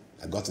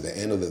 I got to the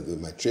end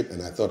of my trip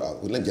and I thought,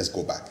 let me just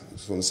go back.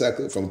 From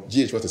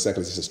GH1 to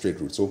Circle is just a straight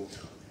route. So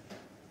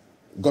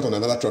got on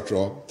another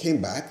trotro, came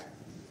back,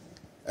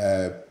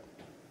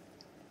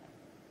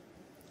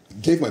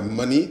 gave my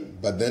money,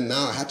 but then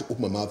now I had to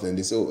open my mouth and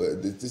they said,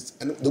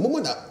 and the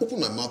moment I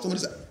opened my mouth,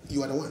 somebody said,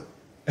 you are the one.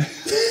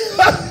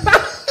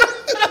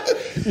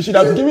 You should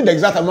have given the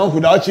exact amount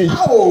without change.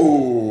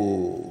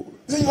 Oh,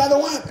 so you are the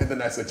one. And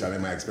then I said, Charlie,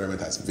 my experiment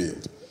has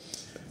failed.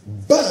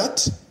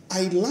 But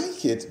I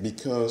like it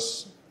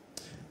because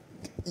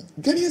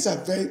Ghanaians are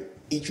very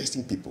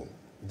interesting people.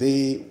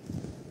 They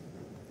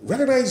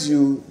recognize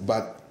you,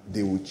 but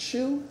they will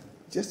chill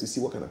just to see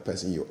what kind of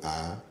person you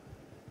are,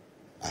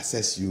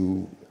 assess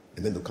you,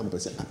 and then they'll come up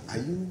and say,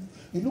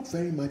 you look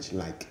very much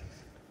like,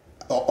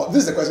 this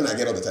is the question I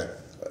get all the time,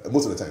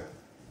 most of the time.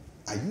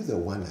 Are you the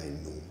one I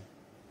know?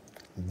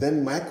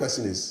 Then my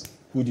question is,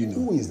 who do you know?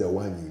 Who is the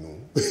one you know?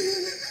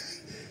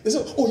 They say,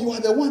 you are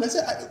the one. I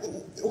said,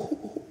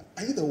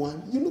 are you the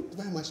one? You look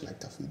very much like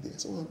Kafui Dey. I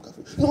said, I'm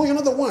Kafui. No, you're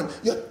not the one.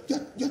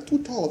 You're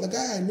too tall. The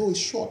guy I know is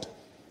short.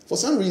 For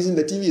some reason,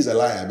 the TV is a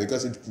liar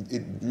because it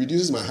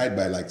reduces my height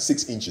by like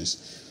 6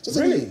 inches. So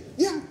really?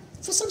 Yeah,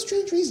 for some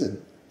strange reason.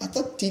 I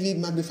thought TV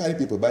magnified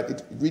people, but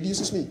it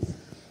reduces me.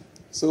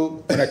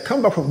 So when I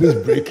come back from this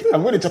break,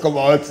 I'm going to talk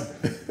about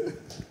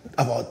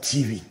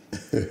TV,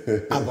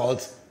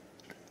 about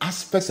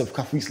aspects of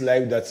Kafui's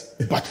life that,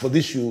 but for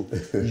this show,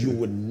 you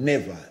would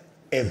never,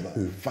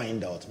 ever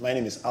find out. My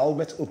name is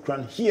Albert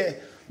Ocran, here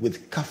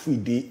with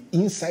Kafui Dey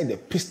inside the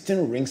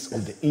piston rings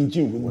of the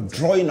engine room,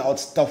 drawing out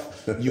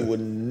stuff you would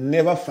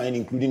never find,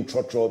 including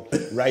trotro,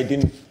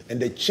 riding, and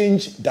the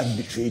change that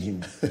betrayed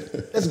him.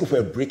 Let's go for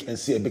a break and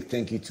say a big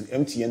thank you to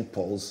MTN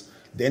Pulse,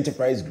 the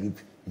Enterprise Group,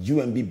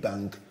 UMB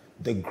Bank,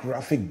 the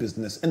Graphic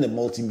Business, and the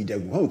Multimedia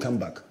Group. When we come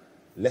back,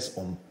 let's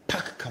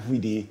unpack Kafui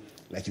Dey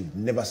like you've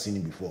never seen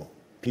it before.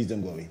 Please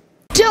don't go away.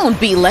 Don't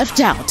be left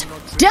out.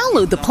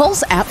 Download the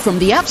Pulse app from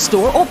the App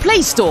Store or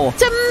Play Store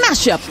to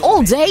mash up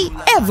all day,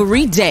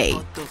 every day.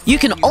 You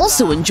can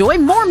also enjoy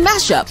more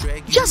mashup.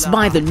 Just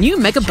buy the new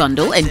Mega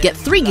Bundle and get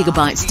 3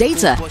 gigabytes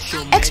data,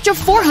 extra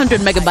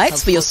 400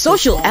 megabytes for your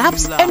social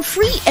apps, and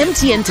free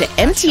MTN to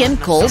MTN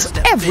calls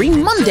every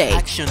Monday.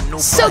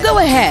 So go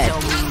ahead,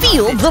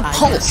 feel the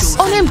Pulse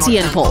on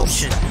MTN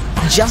Pulse.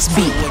 Just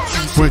be.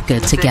 We're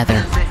good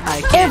together.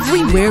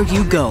 Everywhere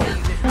you go.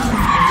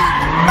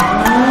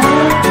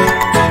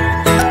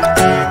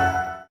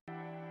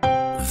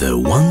 There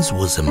once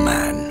was a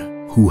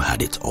man who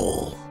had it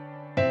all.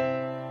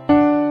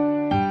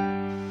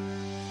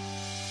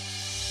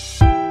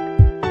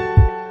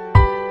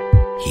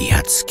 He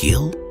had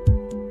skill,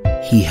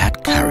 he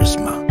had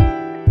charisma.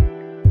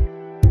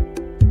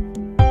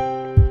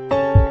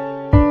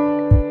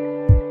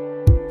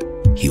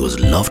 He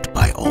was loved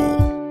by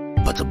all,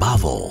 but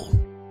above all,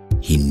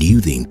 he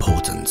knew the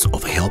importance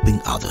of helping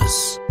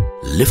others,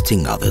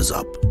 lifting others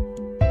up.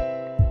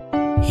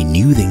 He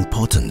knew the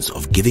importance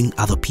of giving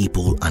other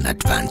people an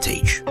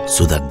advantage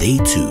so that they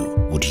too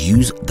would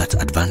use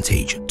that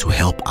advantage to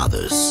help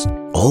others.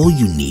 All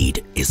you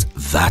need is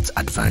that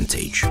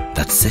advantage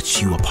that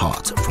sets you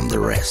apart from the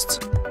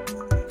rest.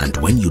 And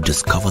when you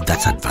discover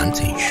that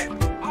advantage,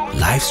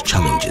 life's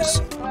challenges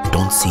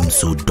don't seem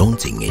so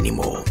daunting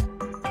anymore.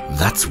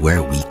 That's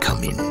where we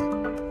come in.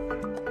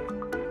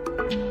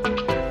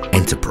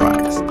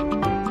 Enterprise,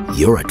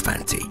 your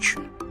advantage.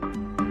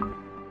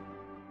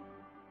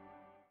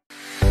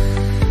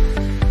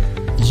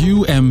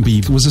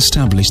 UMB was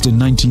established in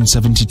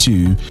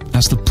 1972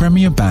 as the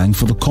premier bank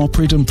for the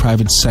corporate and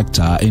private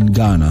sector in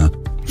Ghana.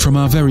 From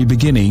our very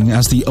beginning,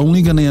 as the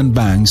only Ghanaian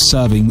bank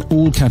serving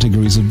all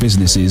categories of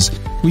businesses,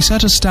 we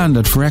set a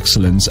standard for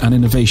excellence and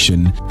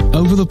innovation.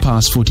 Over the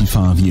past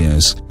 45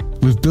 years,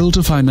 we've built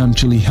a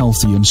financially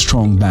healthy and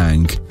strong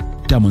bank,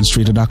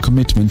 demonstrated our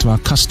commitment to our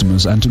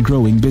customers and to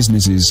growing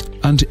businesses,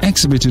 and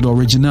exhibited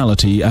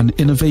originality and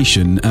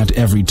innovation at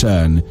every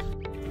turn.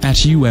 At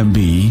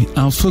UMB,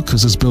 our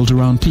focus is built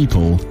around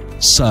people,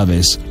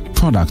 service,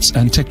 products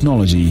and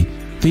technology.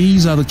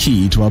 These are the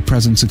key to our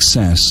present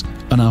success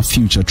and our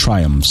future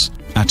triumphs.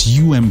 At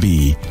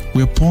UMB,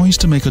 we're poised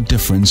to make a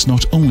difference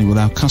not only with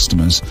our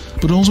customers,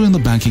 but also in the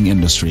banking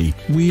industry.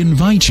 We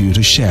invite you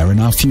to share in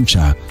our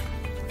future.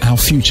 Our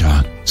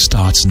future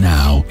starts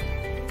now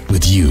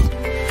with you.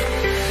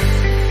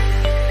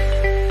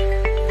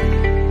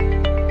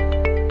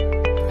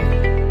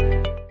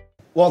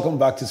 Welcome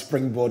back to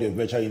Springboard, your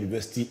virtual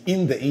university,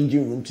 in the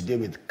engine room today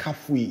with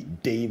Kafui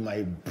Dey,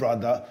 my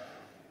brother,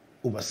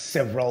 over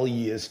several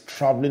years,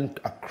 traveling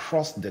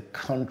across the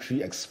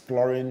country,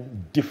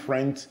 exploring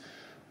different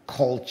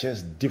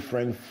cultures,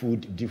 different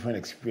food, different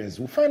experience.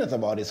 We'll find out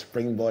about his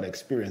Springboard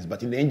experience,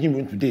 but in the engine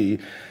room today,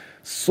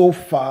 so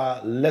far,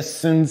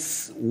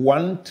 lessons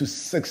 1 to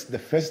 6. The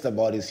first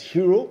about his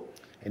hero,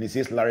 and he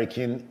says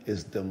Laryea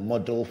is the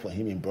model for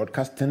him in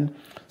broadcasting.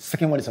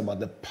 Second one is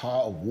about the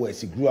power of words.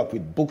 He grew up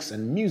with books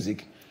and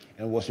music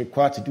and was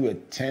required to do a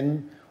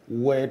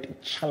 10-word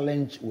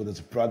challenge with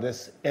his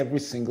brothers every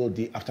single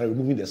day after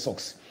removing the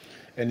socks.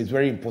 And it's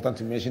very important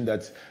to mention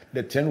that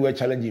the 10-word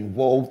challenge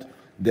involved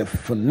the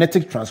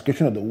phonetic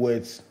transcription of the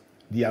words,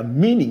 their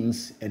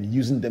meanings, and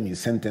using them in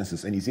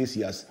sentences. And he says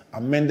he has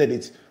amended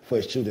it for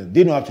his children.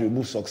 They don't have to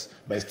remove socks,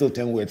 but it's still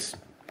 10 words.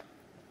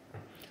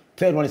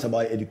 Third one is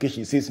about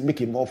education. He says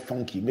make it more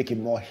funky, make it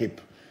more hip,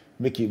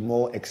 make it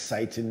more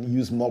exciting,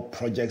 use more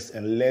projects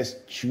and less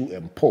chew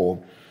and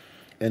pour,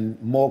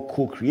 and more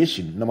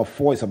co-creation. Number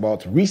 4 is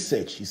about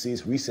research. He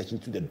says research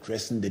into the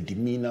dressing, the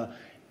demeanor,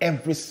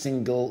 every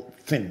single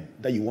thing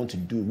that you want to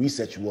do,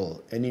 research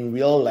well. And in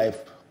real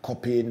life,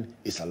 copying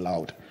is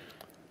allowed.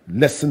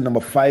 Lesson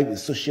number 5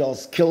 is social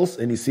skills.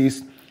 And he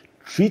says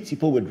treat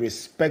people with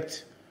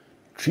respect,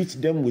 treat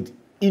them with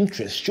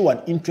interest, show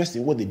an interest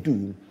in what they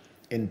do,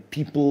 and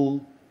people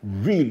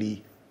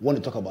really want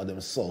to talk about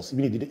themselves,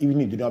 even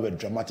if you don't have a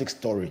dramatic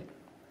story.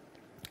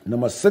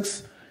 Number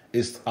 6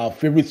 is our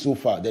favorite so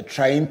far, the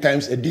trying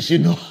times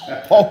edition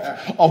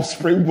of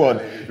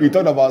Springboard. We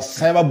talked about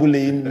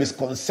cyberbullying,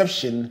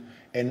 misconception,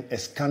 and a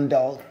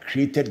scandal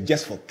created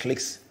just for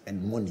clicks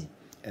and money.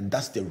 And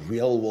that's the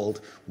real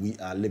world we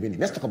are living in.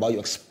 Let's talk about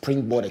your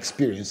Springboard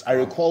experience. I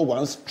recall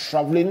once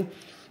traveling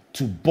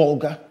to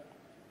Bolga,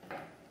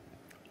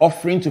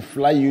 offering to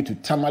fly you to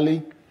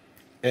Tamale,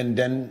 and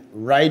then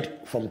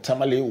ride from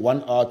Tamale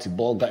 1 hour to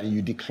Bolga, and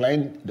you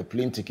declined the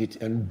plane ticket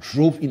and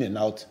drove in and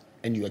out,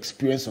 and you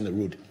experienced on the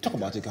road. Talk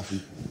about it,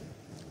 Kafui.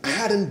 I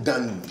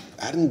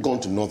hadn't gone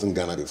to northern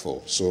Ghana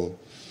before, so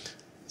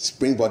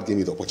Springboard gave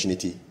me the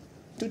opportunity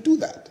to do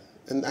that.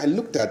 And I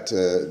looked at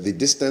the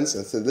distance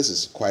and said, this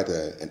is quite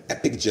an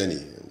epic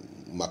journey,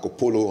 Marco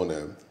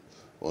Polo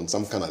on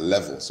some kind of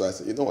level. So I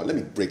said, you know what, let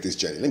me break this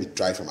journey. Let me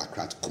drive from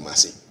Accra to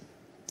Kumasi.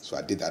 So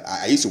I did that.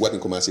 I used to work in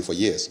Kumasi for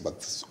years,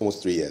 but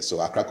almost 3 years.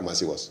 So Accra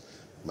Kumasi was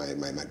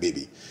my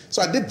baby.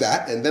 So I did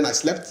that, and then I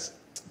slept,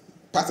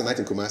 passed the night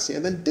in Kumasi,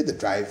 and then did the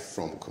drive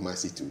from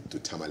Kumasi to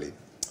Tamale.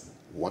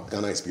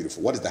 Ghana is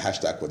beautiful. What is the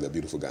hashtag for the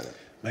beautiful Ghana?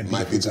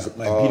 My beautiful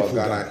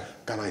Ghana.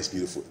 Ghana is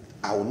beautiful.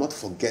 I will never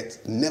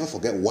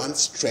forget one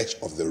stretch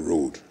of the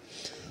road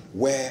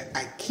where,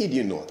 I kid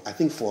you not, I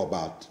think for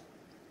about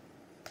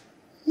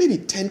maybe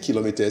 10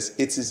 kilometers,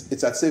 it's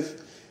as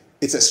if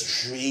it's a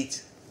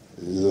straight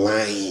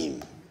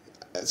line.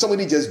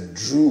 Somebody just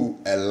drew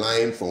a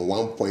line from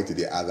one point to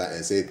the other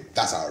and said,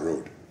 that's our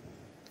road.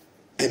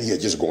 And you're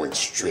just going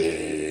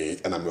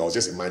straight. And I was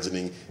just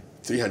imagining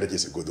 300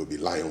 years ago, there'll be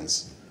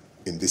lions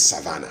in this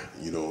savannah,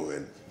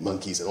 and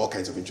monkeys and all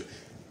kinds of and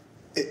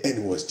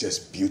it was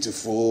just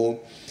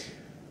beautiful.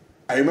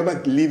 I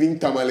remember leaving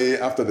Tamale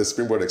after the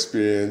Springboard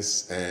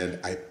experience, and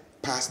I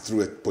passed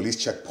through a police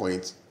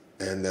checkpoint,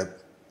 and the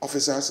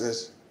officer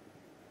says,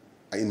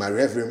 in my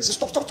rear view, he says,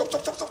 stop.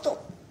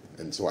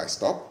 And so I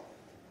stop.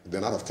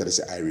 Then out of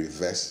courtesy, I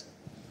reverse.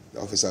 The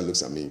officer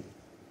looks at me.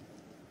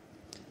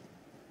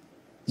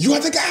 You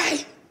are the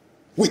guy!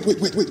 Wait.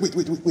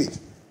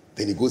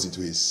 Then he goes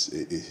into his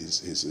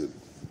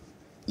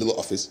little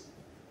office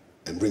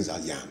and brings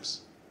out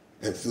yams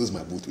and fills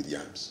my boot with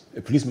yams.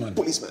 A policeman?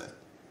 Policeman.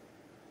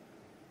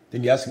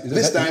 Then he asks,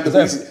 this time the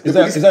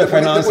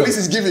police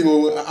is giving,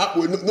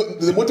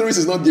 the motorist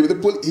is not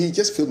giving. He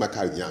just filled my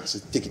car with yams.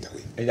 Said, take it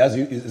away. And he asks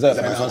you, is that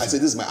a finance? I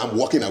said, I'm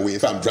walking away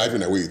if I'm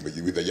driving away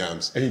with the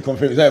yams. And he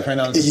confirmed, is that a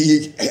finance?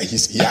 He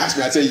asked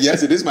me, I said,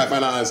 yes, it is my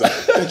final answer.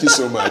 Thank you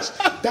so much.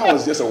 That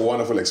was just a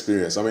wonderful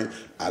experience. I mean,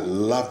 I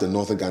love the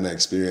Northern Ghana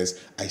experience.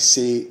 I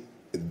say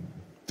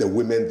the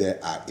women there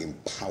are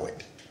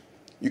empowered.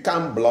 You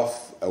can't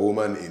bluff a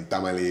woman in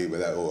Tamale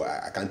with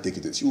I can't take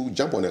it. She will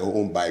jump on her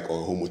own bike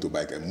or her own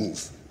motorbike and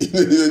move.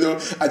 You know,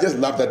 I just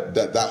love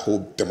that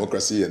whole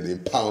democracy and the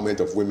empowerment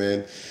of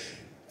women.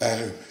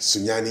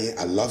 Sunyani,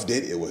 I loved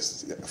it. It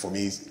was, for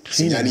me,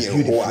 Sunyani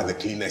and Ho are the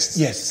cleanest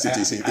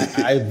cities.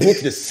 I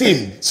vote the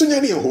same.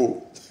 Sunyani and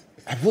Ho.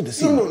 I vote the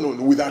same.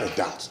 No, without a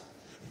doubt.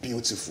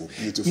 Beautiful.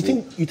 You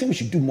think we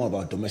should do more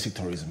about domestic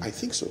tourism? I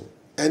think so.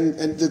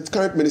 And the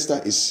current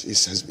minister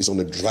is on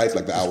a drive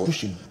like that.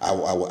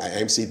 I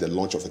MC the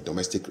launch of a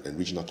domestic and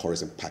regional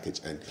tourism package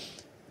and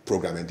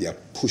program, and they are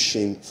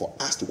pushing for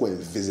us to go and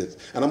visit.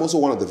 And I'm also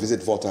one of the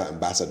Visit Volta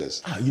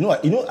ambassadors. I am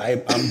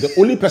the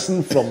only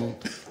person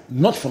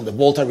not from the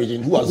Volta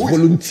region who has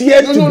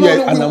volunteered to be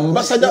an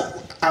ambassador.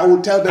 I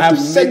will tell them I've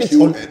to said make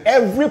it on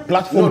every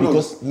platform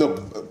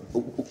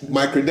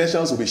my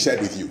credentials will be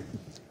shared with you.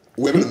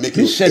 We're going to make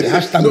you share the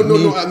hashtag with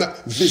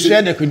me.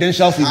 Share the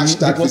credentials with me,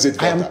 because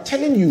I am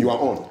telling you, you are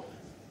on.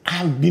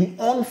 I've been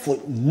on for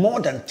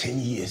more than 10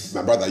 years.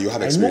 My brother, you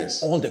have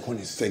experience. I know all the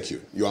corners. Thank you.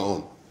 You are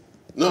on.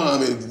 No, I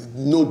mean,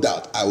 no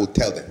doubt. I will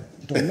tell them.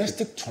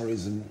 Domestic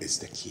tourism is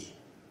the key.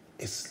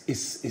 Is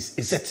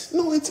it?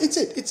 No, it's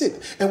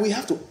it. And we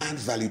have to add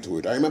value to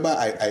it. I remember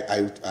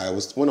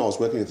when I was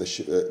working with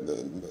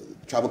the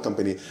travel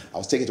company, I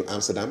was taken to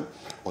Amsterdam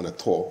on a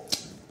tour.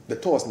 The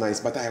tour was nice,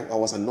 but I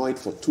was annoyed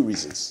for two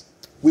reasons.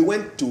 We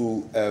went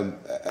to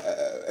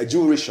a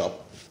jewelry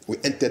shop. We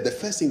entered. The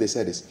first thing they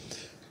said is,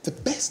 the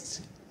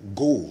best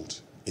gold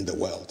in the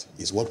world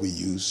is what we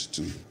use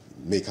to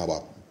make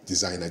our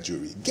designer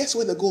jewelry. Guess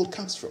where the gold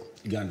comes from?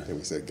 Ghana. Then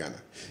we said Ghana.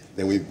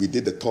 Then we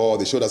did the tour.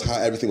 They showed us how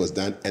everything was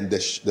done. And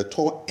the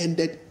tour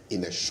ended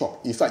in a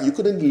shop. In fact, you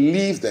couldn't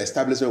leave the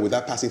establishment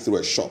without passing through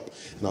a shop.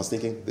 And I was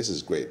thinking, this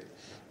is great.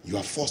 You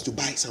are forced to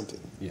buy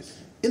something. Yes.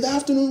 In the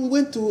afternoon, we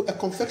went to a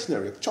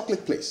confectionery, a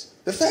chocolate place.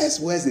 The first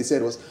words they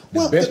said was,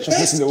 well, the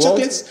best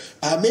chocolates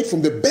are made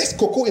from the best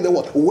cocoa in the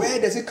world. Where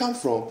does it come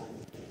from?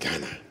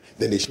 Ghana.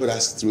 Then they showed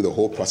us through the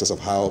whole process of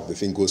how the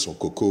thing goes from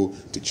cocoa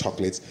to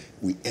chocolates.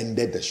 We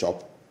ended the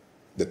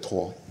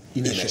tour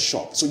in a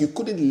shop. So you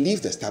couldn't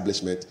leave the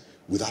establishment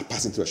without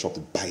passing through a shop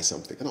to buy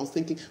something. And I was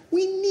thinking,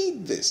 we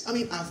need this. I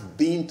mean, I've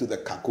been to the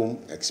Kakum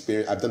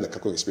experience. I've done the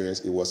Kakum experience.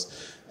 It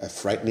was a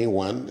frightening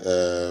one.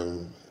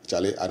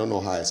 Charlie, I don't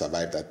know how I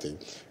survived that thing.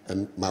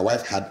 And my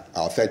wife had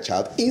our third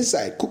child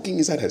cooking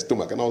inside her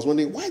stomach. And I was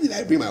wondering, why did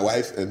I bring my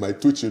wife and my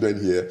two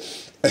children here?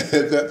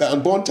 The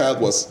unborn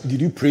child was... Did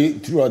you pray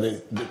throughout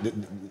the...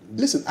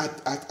 Listen,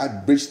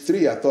 at bridge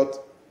 3, I thought,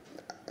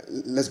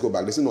 let's go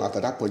back. Listen, no, after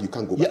that point, you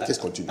can't go back.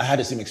 Just continue. I had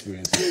the same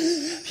experience.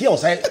 Here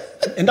was I,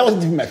 and that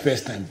wasn't even my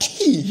first time.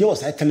 Here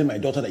was I telling my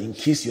daughter that in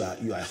case you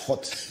are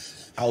hot,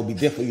 I'll be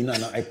there for you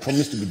now. I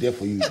promise to be there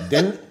for you.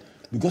 Then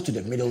we got to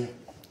the middle,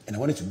 and I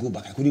wanted to go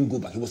back. I couldn't go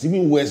back. It was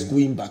even worse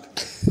going back.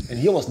 And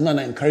here was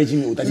Nana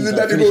encouraging me. Go.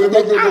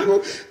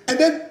 And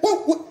then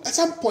at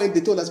some point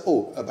they told us,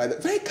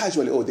 very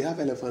casually, they have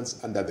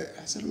elephants under there.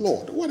 I said,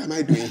 Lord, what am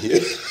I doing here?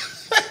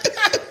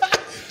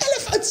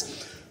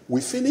 Elephants.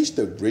 We finished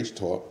the bridge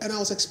tour, and I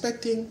was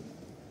expecting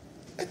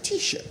a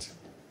T-shirt.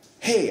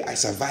 Hey, I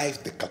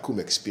survived the Kakum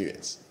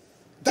experience.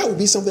 That would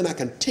be something I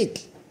can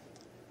take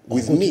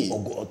with me.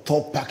 Or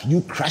top pack,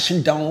 you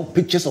crashing down,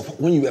 pictures of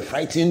when you were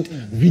frightened,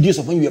 videos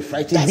of when you were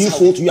frightened, being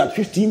sold to you at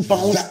 15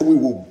 pounds. That we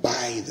will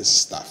buy the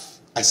stuff.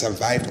 I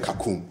survived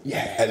Kakum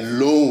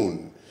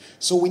alone.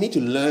 So we need to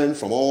learn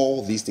from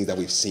all these things that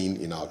we've seen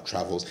in our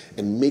travels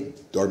and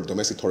make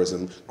domestic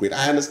tourism great.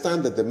 I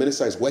understand that the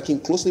minister is working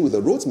closely with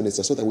the roads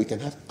minister so that we can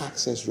have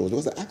access roads.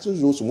 Because the access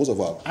roads to most of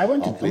our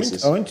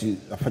places. I went to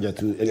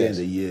Afajatu earlier in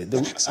the year. The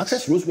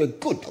access roads were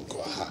good,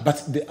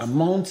 but the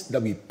amount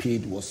that we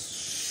paid was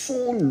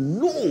so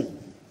low.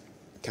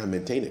 Can't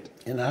maintain it.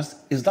 And I asked,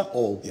 is that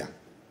all? Yeah.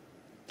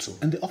 So,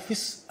 and the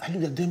office, I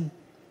looked at them.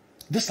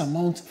 This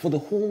amount for the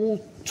whole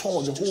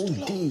tour, the whole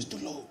day. It's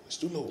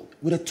too low.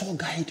 With a tour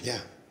guide. Yeah.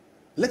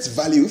 Let's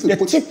value. The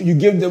tip you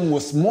gave them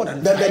was more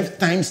than 5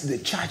 times the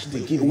charge they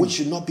gave. Which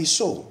should not be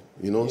so.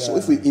 You know, so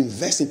if we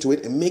invest into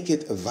it and make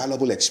it a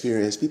valuable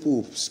experience,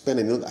 people will spend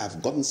and know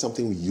I've gotten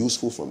something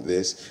useful from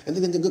this, and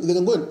then they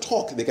can go and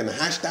talk. They can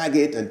hashtag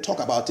it and talk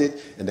about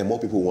it, and then more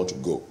people want to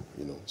go.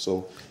 You know,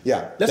 so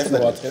yeah. Let's talk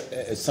about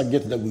a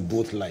subject that we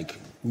both like.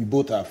 We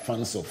both are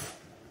fans of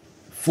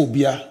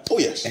Phobia. Oh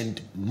yes.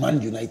 And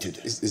Man United.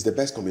 It's the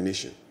best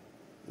combination.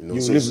 You know,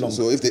 live long.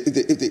 So if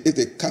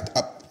they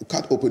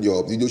cut open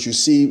you should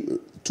see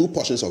 2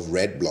 portions of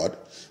red blood,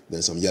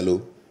 then some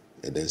yellow,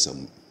 and then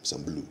some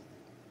blue.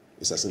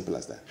 It's as simple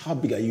as that. How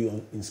big are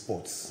you in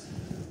sports?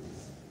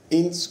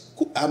 In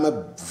school, I'm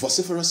a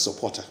vociferous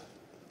supporter,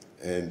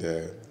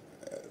 and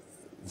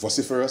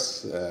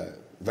vociferous,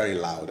 very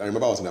loud. I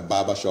remember I was in a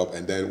barber shop,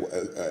 and then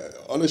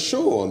on a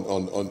show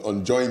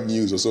on Joy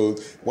News or so,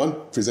 one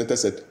presenter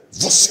said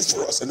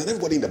vociferous, and then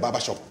everybody in the barber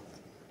shop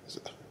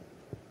said,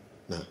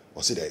 "Nah,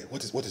 what's it?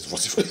 What is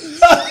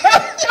vociferous?"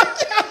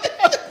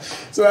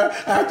 So I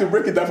had to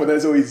break it down for them.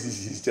 So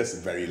he's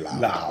just very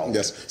loud.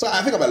 Yes. So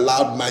I think I'm a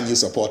loud Man U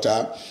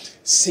supporter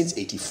since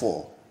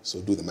 '84. So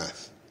do the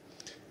math.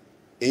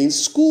 In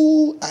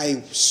school,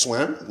 I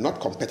swam, not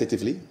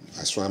competitively.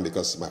 I swam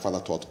because my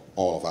father taught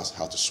all of us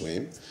how to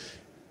swim.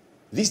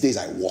 These days,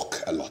 I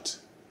walk a lot,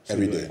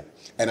 every day.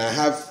 And I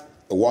have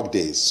walk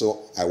days.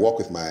 So I walk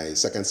with my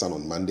second son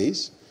on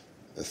Mondays,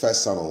 the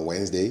first son on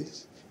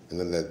Wednesdays, and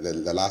then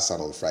the last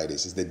son on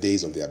Fridays. It's the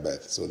days of their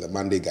birth. So the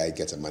Monday guy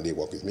gets a Monday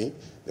walk with me,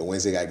 the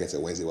Wednesday guy gets a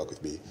Wednesday walk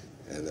with me,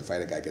 and the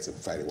Friday guy gets a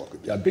Friday walk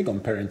with me. You're big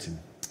on parenting.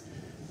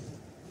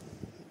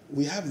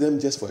 We have them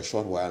just for a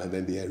short while, and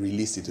then they are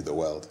released into the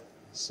world.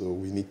 So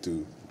we need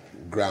to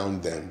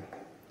ground them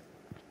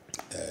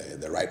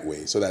the right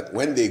way so that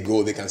when they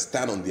go, they can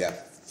stand on their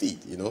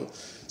feet, you know.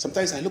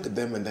 Sometimes I look at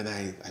them and then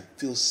I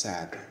feel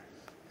sad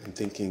and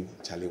thinking,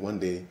 Charlie, one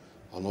day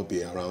I'll not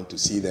be around to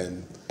see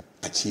them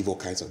achieve all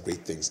kinds of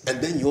great things.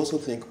 And then you also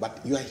think, but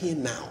you are here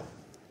now.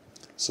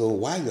 So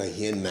while you are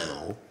here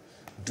now,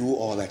 do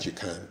all that you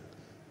can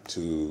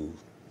to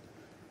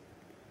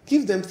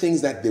give them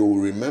things that they will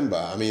remember.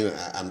 I mean,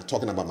 I'm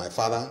talking about my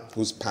father,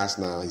 who's passed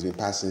now. He's been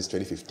passed since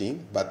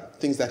 2015. But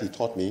things that he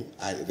taught me,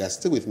 they're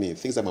still with me.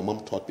 Things that my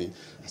mom taught me.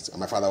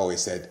 My father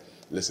always said,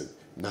 listen,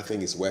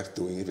 nothing is worth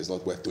doing if it's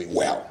not worth doing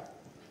well.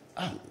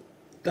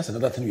 That's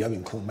another thing we have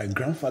in common. My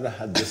grandfather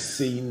had this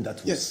saying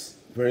that was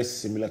very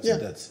similar to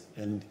that.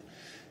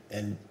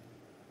 And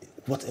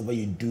whatever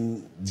you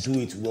do, do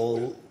it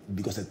well,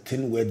 because the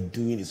thing we're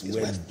doing is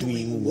worth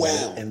doing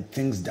well. And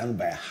things done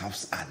by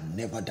halves are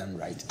never done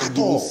right. And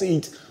you will say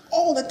it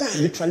all the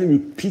time. Literally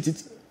repeat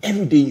it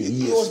every day in your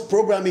ears. He was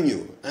programming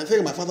you. I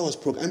think my father was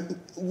programming.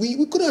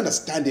 We couldn't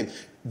understand him.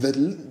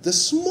 The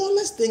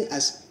smallest thing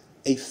as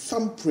a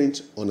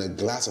thumbprint on a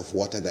glass of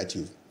water that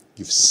you've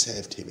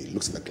served him. He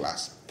looks at the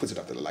glass, puts it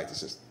up to the light, and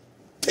says,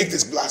 take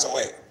this glass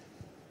away.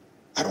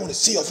 I don't want to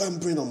see your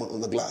thumbprint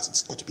on the glass.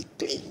 It's got to be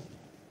clean.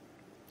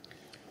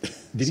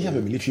 Did he have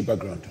a military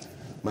background?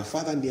 My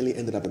father nearly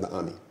ended up in the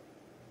army.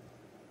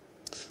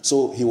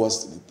 So he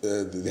was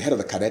the head of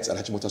the cadets at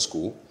Hachimota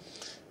School,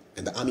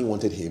 and the army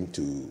wanted him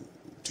to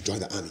join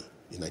the army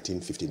in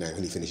 1959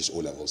 when he finished his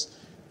O-levels.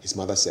 His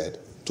mother said,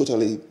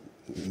 totally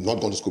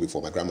not gone to school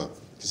before, my grandma.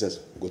 She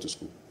says, go to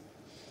school.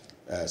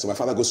 So my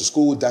father goes to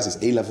school, does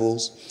his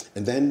A-levels,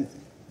 and then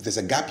there's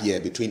a gap year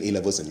between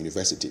A-levels and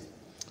university.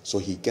 So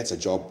he gets a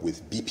job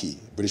with BP,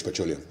 British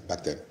Petroleum,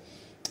 back then.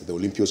 The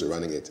Olympios were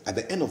running it. At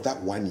the end of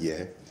that 1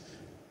 year,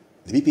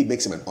 the BP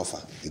makes him an offer.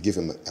 They give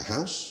him a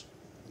house,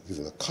 give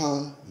him a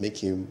car, make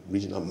him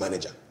regional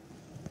manager.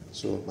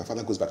 So my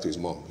father goes back to his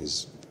mom,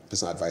 his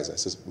personal advisor,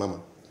 says, Mama,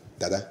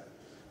 Dada,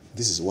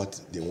 this is what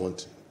they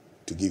want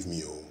to give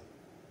me. Oh,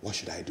 what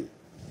should I do?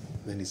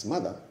 And then his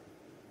mother,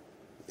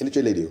 a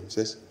little lady,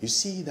 says, you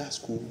see that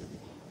school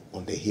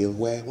on the hill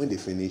where when they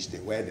finish, they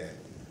wear their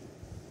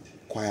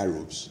choir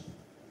robes.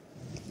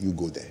 You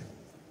go there.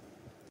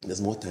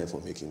 There's more time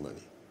for making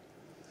money.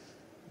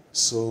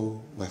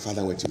 So my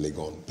father went to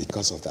Legon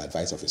because of the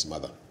advice of his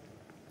mother.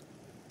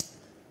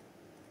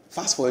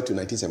 Fast forward to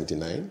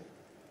 1979.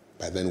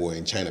 By then we were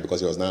in China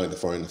because he was now in the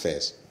foreign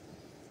affairs.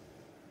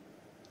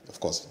 Of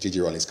course, J.G.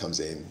 Rawlings comes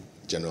in,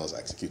 generals are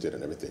executed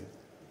and everything.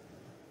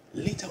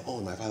 Later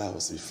on, my father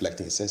was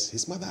reflecting. He says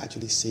his mother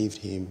actually saved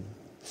him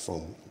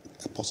from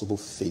a possible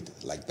fate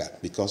like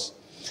that because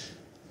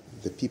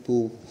the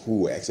people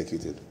who were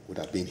executed would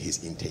have been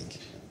his intake.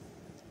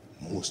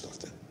 Most of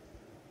them.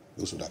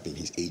 Those would have been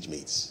his age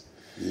mates,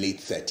 late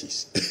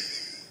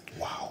 30s.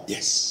 Wow.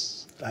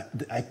 Yes.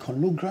 The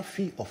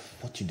iconography of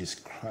what you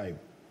describe,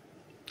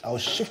 I'll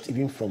shift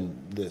even from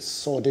the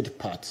sordid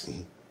part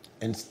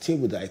and stay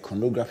with the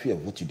iconography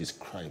of what you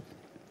describe.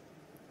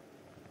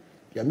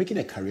 You're making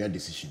a career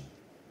decision.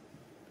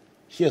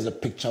 Here's a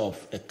picture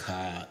of a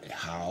car, a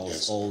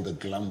house, all the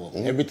glamour,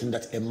 everything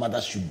that a mother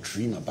should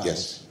dream about.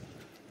 Yes.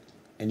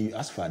 And you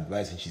ask for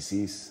advice and she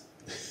says,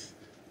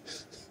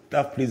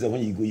 that place that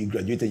when you go, you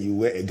graduate and you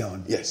wear a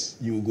gown. Yes.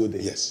 You will go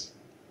there. Yes.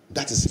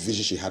 That is the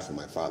vision she had for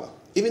my father.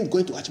 Even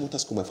going to Hachimota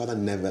School, my father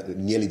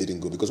nearly didn't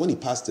go because when he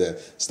passed the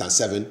stand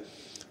 7,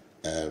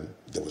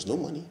 there was no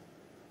money.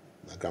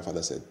 My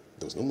grandfather said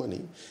there was no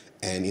money.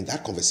 And in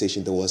that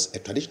conversation, there was a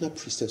traditional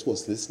priestess who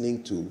was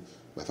listening to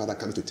my father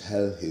coming to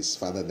tell his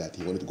father that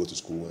he wanted to go to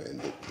school and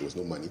there was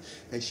no money.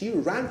 And she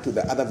ran to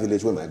the other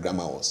village where my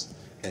grandma was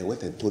and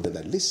went and told them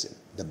that, listen,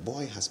 the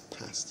boy has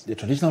passed. The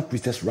traditional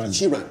priestess ran?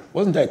 She ran.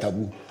 Wasn't that a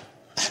taboo?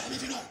 I don't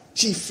even know.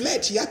 She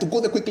fled. She had to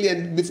go there quickly,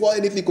 and before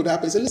anything could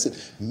happen, she said, listen,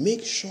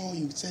 make sure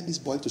you send this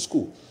boy to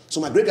school.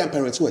 So my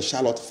great-grandparents, who were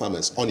Charlotte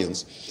farmers,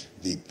 onions,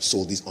 they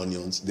sold these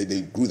onions.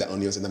 They grew the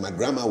onions, and then my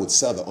grandma would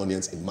sell the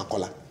onions in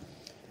Makola.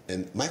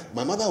 And my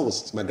grandmother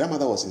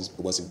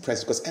was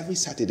impressed because every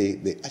Saturday,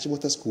 the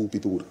Ajimota school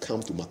people would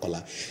come to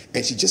Makola,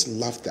 and she just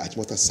loved the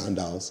Ajimota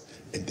sandals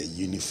and the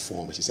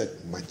uniform. And she said,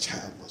 my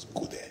child must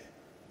go there.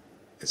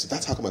 And so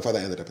that's how my father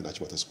ended up in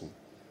Ajimota school.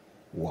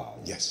 Wow.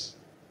 Yes.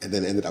 And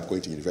then ended up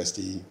going to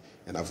university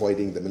and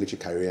avoiding the military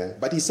career.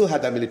 But he still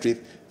had that military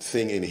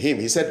thing in him.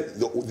 He said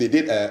they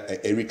did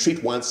a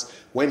retreat once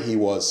when he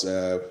was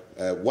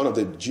one of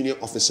the junior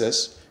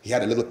officers. He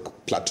had a little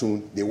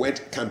platoon. They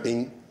went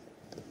camping.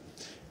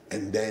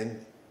 And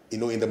then,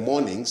 in the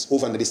mornings,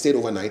 overnight, they stayed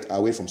overnight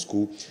away from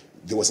school.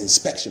 There was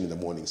inspection in the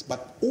mornings.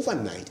 But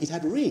overnight, it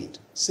had rained,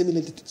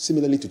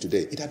 similarly to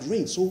today. It had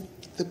rained. So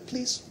the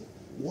place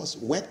was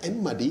wet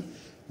and muddy.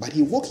 But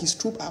he woke his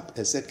troop up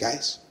and said,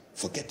 guys,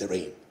 forget the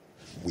rain.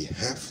 We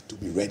have to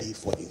be ready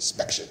for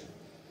inspection.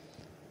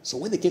 So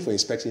when they came for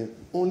inspection,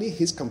 only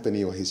his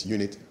company or his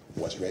unit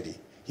was ready.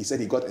 He said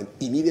he got an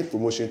immediate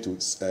promotion to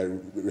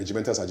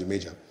regimental sergeant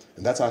major.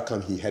 And that's how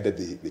come he headed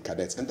the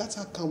cadets. And that's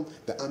how come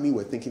the army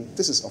were thinking,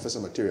 this is officer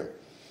material.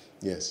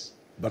 Yes.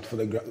 But for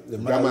the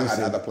grandma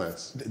had other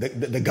plans.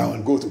 The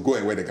gown. Go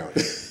and wear the gown.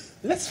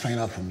 Let's find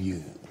out from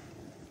you.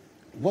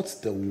 What's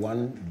the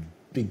one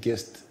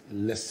biggest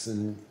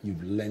lesson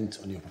you've learned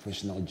on your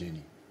professional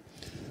journey?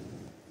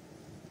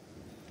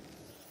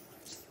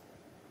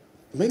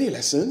 Many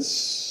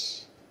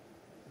lessons,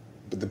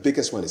 but the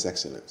biggest one is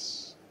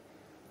excellence.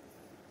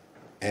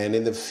 And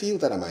in the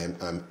field that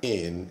I'm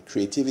in,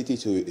 creativity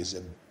too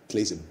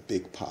plays a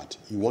big part.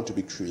 You want to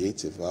be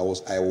creative. I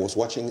was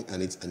watching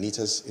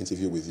Anita's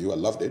interview with you. I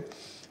loved it.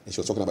 And she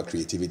was talking about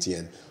creativity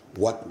and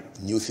what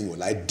new thing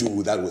will I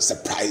do that will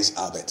surprise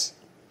Albert.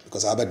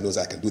 Because Albert knows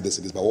I can do this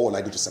and this, but what will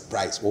I do to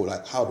surprise?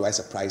 How do I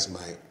surprise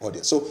my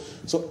audience?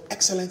 So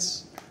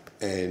excellence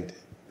and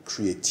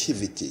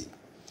creativity.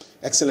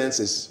 Excellence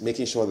is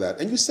making sure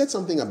that, and you said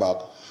something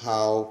about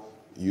how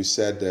you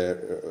said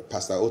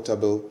Pastor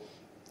Otabil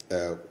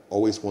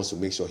always wants to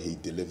make sure he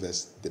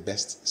delivers the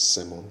best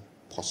sermon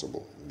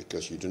possible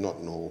because you do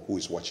not know who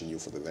is watching you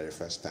for the very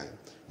first time.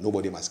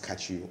 Nobody must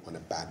catch you on a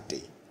bad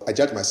day. I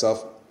judge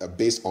myself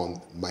based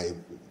on my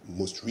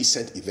most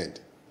recent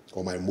event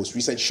or my most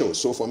recent show.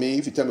 So for me,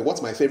 if you tell me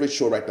what's my favorite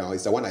show right now,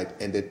 it's the one I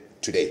ended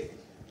today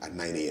at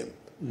 9 a.m.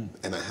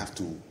 And I have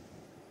to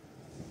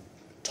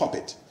top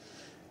it.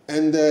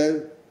 And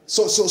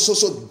so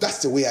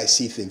that's the way I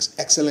see things.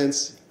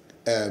 Excellence,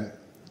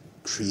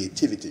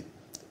 creativity.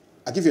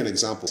 I'll give you an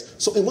example.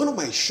 So in one of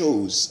my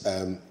shows,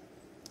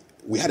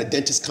 we had a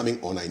dentist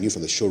coming on, I knew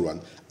from the show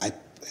run. I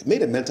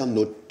made a mental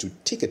note to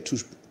take a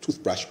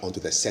toothbrush onto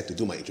the set to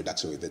do my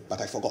introduction with it,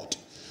 but I forgot.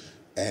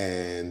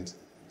 And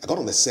I got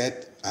on the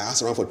set, I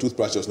asked around for a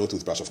toothbrush, there was no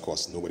toothbrush, of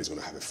course. Nobody's going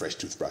to have a fresh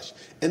toothbrush.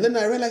 And then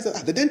I realized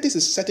that the dentist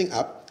is setting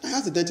up. I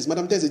asked the dentist,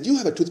 Madam Dentist, do you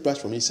have a toothbrush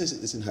for me? He says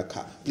it's in her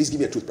car. Please give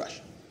me a toothbrush.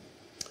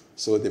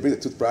 So they bring the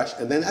toothbrush,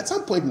 and then at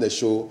some point in the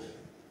show,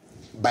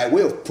 by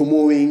way of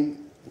promoting,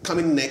 up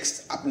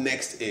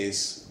next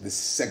is this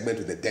segment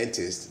with the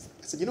dentist.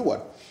 I said, you know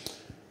what?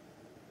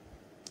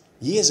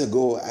 Years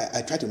ago,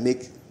 I tried to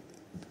make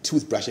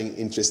toothbrushing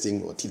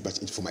interesting or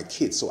toothbrushing for my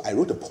kids. So I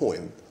wrote a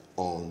poem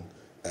on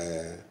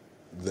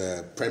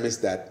the premise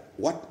that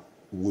what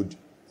would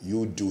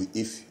you do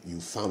if you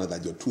found out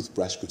that your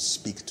toothbrush could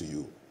speak to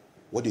you?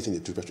 What do you think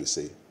the toothbrush would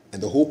say?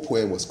 And the whole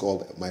poem was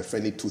called My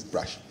Friendly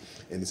Toothbrush.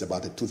 And it's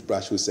about a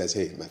toothbrush who says,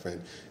 hey, my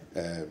friend,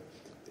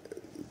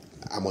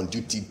 I'm on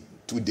duty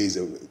 2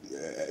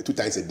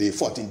 times a day,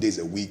 14 days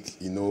a week,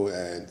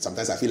 and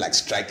sometimes I feel like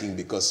striking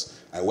because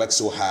I work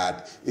so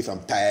hard. If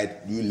I'm tired,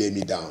 you lay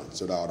me down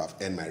so that I would have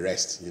earned my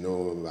rest.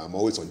 I'm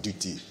always on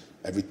duty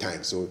every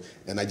time. So,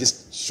 and I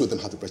just showed them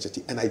how to brush their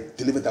teeth. And I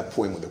delivered that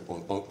poem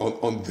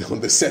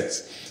on the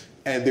set.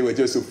 And they were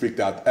just so freaked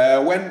out.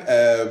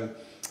 When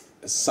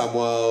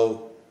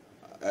Samuel,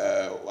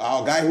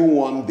 our guy who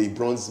won the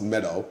bronze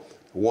medal,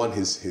 won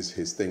his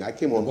thing. I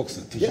came on.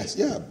 Boxing. Yes,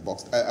 yeah,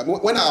 boxed.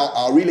 When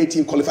our relay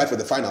team qualified for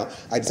the final,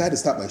 I decided to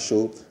start my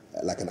show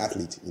like an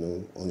athlete.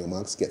 On your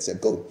marks, get set,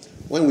 go.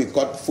 When we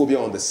got phobia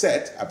on the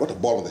set, I brought a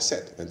ball on the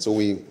set, and so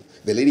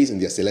the ladies in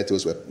their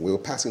stilettos we were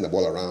passing the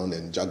ball around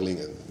and juggling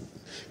and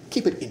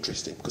keep it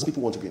interesting because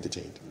people want to be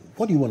entertained.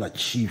 What do you want to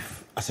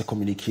achieve as a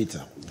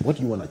communicator? What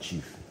do you want to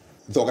achieve?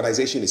 The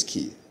organization is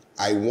key.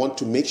 I want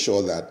to make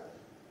sure that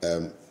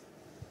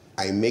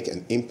I make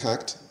an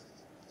impact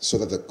so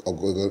that the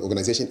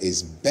organization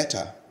is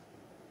better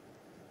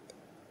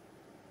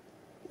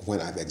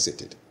when I've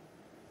exited.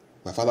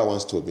 My father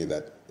once told me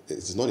that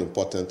it's not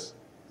important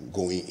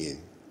going in,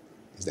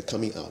 it's the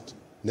coming out.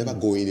 Never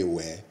go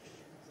anywhere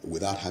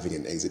without having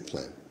an exit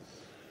plan.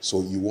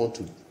 So you want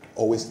to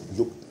always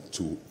look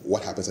to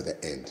what happens at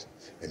the end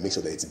and make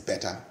sure that it's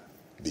better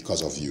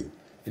because of you.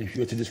 And if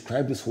you were to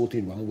describe this whole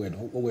thing in one word,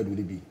 what word would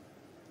it be?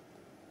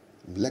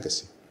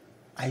 Legacy.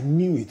 I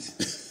knew it.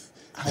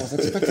 I was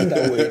expecting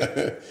that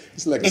word.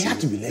 It's legacy. It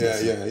had to be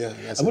legacy. Yeah.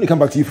 I'm going to come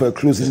back to you for a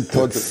closing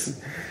thoughts.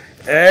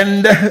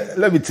 And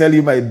let me tell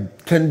you my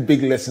 10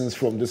 big lessons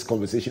from this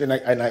conversation.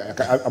 And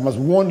I must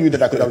warn you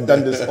that I could have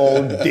done this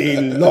all day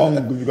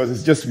long because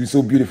it's just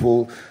so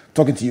beautiful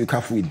talking to you,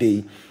 Kafui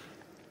Dey.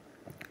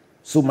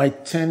 So my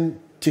 10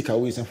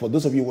 takeaways, and for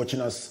those of you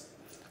watching us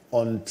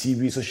on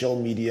TV,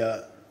 social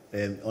media,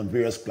 on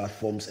various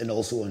platforms, and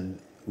also on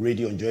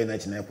radio on Joy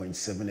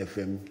 99.7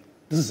 FM,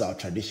 this is our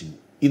tradition.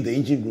 In the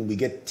engine room, we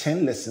get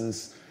 10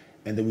 lessons,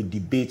 and then we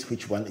debate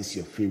which one is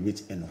your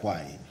favorite and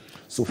why.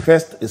 So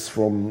first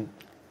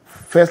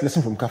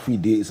lesson from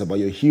Kafui Dey is about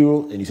your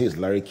hero, and you say it's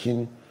Larry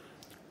King.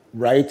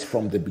 Right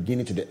from the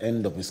beginning to the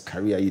end of his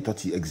career, you thought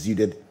he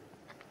exuded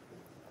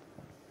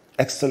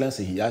excellence,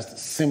 and he asked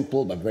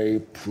simple but very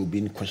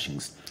probing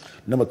questions.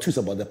 Number 2 is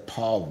about the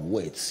power of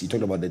words. You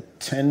talked about the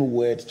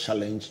 10-word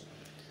challenge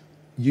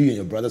you and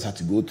your brothers had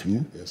to go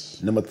through.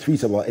 Yes. Number 3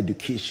 is about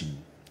education.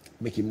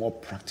 Make it more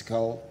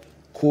practical,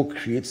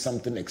 co-create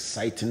something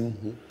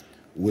exciting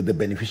with the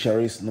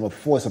beneficiaries. Number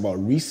 4 is about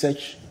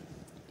research.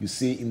 You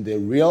say in the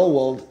real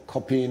world,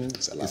 copying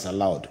is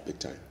allowed. Big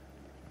time.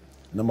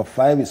 Number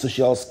 5 is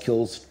social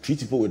skills. Treat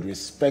people with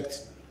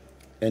respect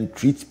and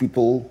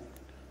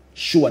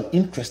show an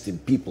interest in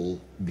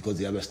people because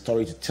they have a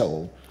story to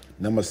tell.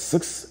 Number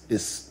 6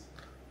 is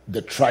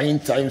the trying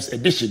times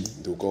edition,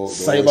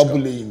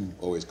 cyberbullying.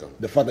 Always come.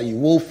 The fact that you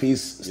will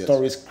face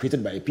stories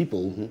created by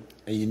people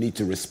and you need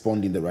to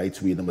respond in the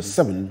right way. Number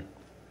 7,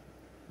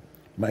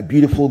 my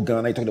beautiful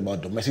Ghana, I talked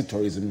about domestic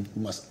tourism.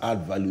 We must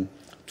add value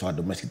to our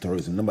domestic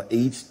tourism. Number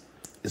 8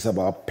 is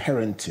about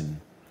parenting.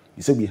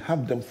 You said we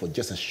have them for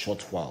just a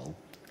short while.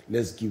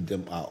 Let's give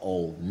them our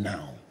all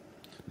now.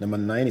 Number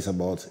 9 is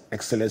about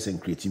excellence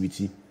and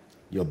creativity,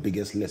 your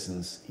biggest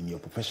lessons in your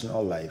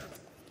professional life.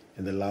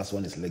 And the last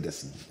one is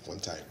legacy. One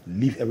time.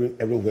 Live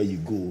everywhere you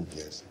go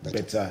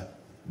better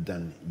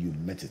than you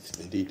met it.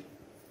 Indeed.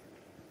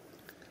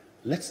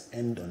 Let's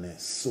end on a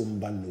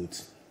somber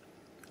note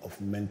of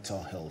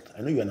mental health.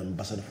 I know you're an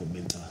ambassador for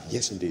mental health.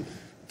 Yes, indeed.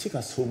 Take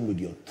us home with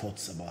your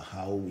thoughts about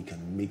how we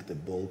can make the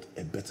world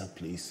a better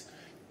place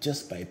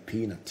just by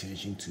paying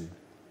attention to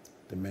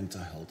the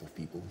mental health of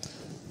people.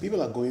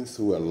 People are going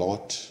through a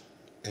lot,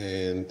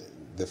 and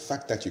the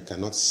fact that you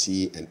cannot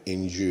see an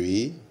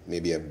injury,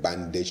 maybe a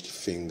bandaged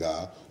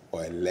finger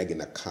or a leg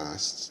in a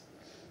cast,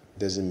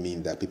 doesn't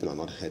mean that people are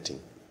not hurting.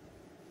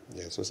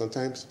 Yeah, so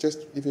sometimes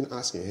just even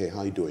asking, hey, how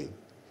are you doing?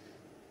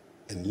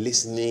 And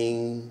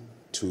listening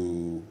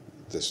to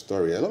the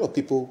story. A lot of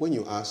people, when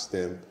you ask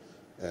them,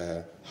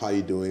 how are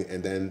you doing?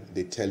 And then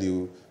they tell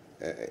you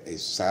a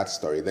sad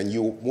story. Then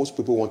most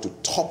people want to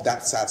top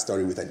that sad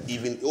story with an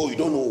even, you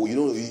don't know,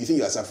 you think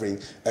you are suffering.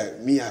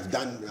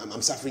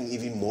 I'm suffering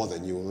even more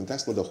than you. And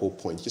that's not the whole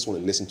point. You just want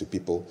to listen to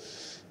people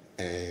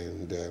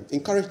and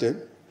encourage them.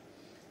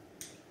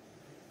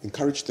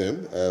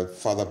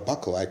 Father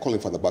Buckle, I call him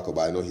Father Buckle,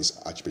 but I know he's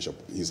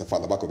Archbishop. He's a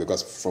Father Buckle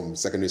because from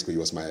secondary school he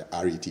was my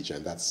RE teacher,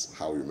 and that's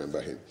how we remember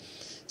him.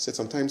 He said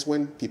sometimes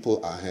when people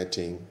are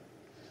hurting,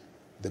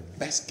 the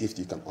best gift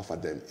you can offer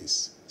them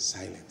is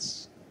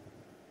silence.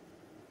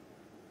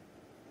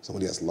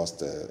 Somebody has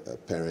lost a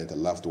parent, a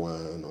loved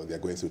one, or they're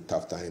going through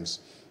tough times.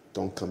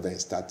 Don't come there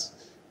and start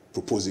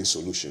proposing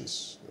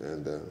solutions.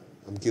 And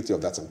I'm guilty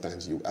of that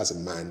sometimes. You, as a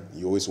man,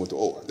 you always want to,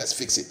 let's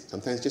fix it.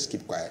 Sometimes just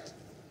keep quiet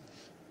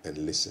and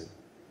listen.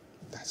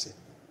 That's it.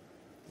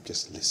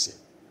 Just listen.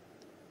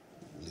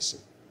 Listen.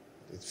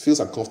 It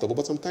feels uncomfortable,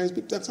 but sometimes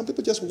some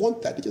people just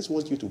want that. They just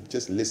want you to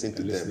just listen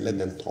to them, let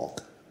them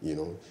talk.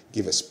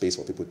 Give a space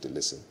for people to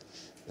listen.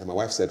 And my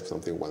wife said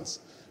something once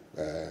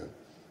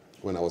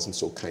when I wasn't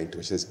so kind to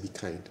her. She says, be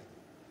kind.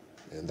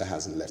 And that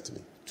hasn't left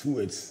me. 2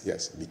 words.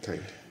 Yes, be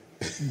kind.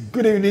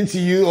 Good evening to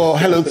you, or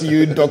hello to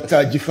you, Dr.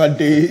 Adjetey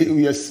Dey.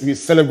 We're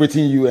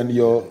celebrating you and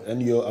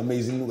your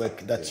amazing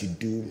work that you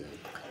do.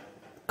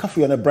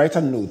 Kafui, on a brighter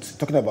note,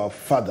 talking about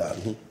father,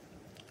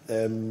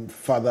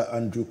 Father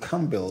Andrew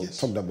Campbell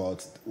talked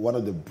about one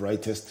of the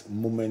brightest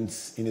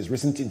moments in his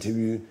recent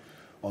interview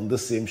on the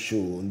same show,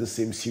 on the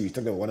same series.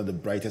 Talked about one of the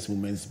brightest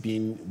moments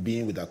being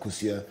with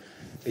Akosia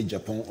in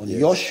Japan on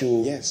your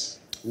show,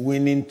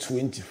 winning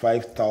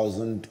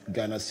 25,000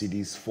 Ghana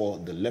cedis for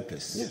the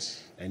lepers.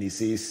 Yes. And he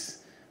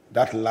says,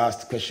 that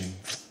last question,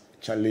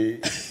 Charlie,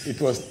 it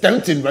was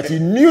tempting, but he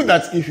knew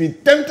that if he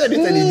tempted it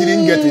and he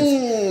didn't get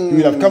it, he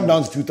would have come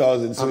down to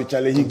 2,000. So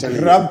Charlie, he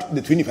grabbed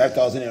the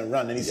 25,000 and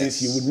ran, and he says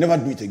he would never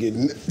do it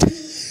again.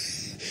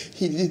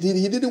 He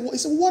didn't. He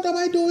said, "What am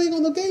I doing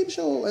on the game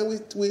show?"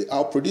 And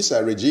our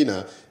producer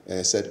Regina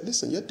said,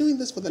 "Listen, you're doing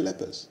this for the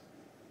lepers,"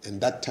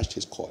 and that touched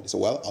his chord. He said,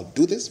 "Well, I'll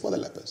do this for the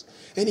lepers,"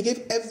 and he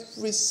gave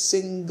every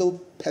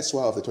single peso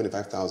of the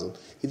 25,000.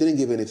 He didn't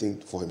give anything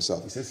for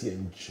himself. He says he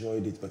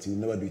enjoyed it, but he will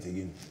never do it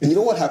again. And you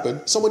know what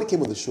happened? Somebody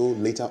came on the show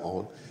later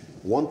on,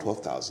 won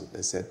 12,000,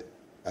 and said,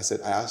 I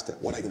asked her,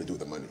 what are you going to do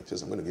with the money? She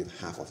says, I'm going to give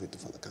half of it to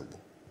Father Campbell.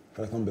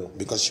 Father Campbell.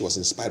 Because she was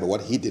inspired by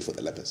what he did for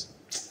the lepers.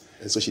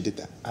 And so she did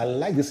that. I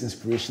like this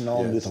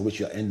inspirational note on which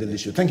you are ending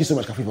this show. Thank you so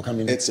much, Kafui, for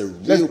coming. It's a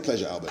real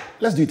pleasure, Albert.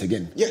 Let's do it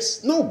again.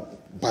 Yes. No,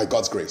 by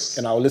God's grace.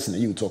 And I'll listen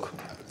and you talk.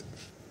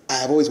 I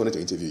have always wanted to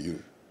interview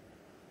you.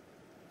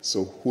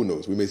 So who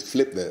knows? We may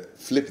flip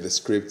the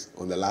script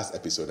on the last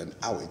episode and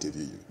I'll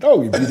interview you. That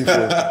would be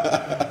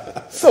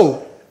beautiful.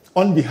 So,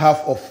 on behalf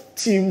of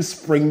Team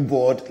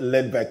Springboard,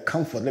 led by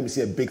Comfort, let me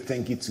say a big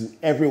thank you to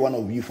every one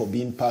of you for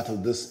being part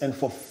of this and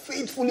for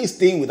faithfully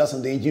staying with us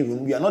on the engine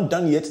room. We are not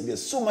done yet.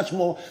 There's so much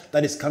more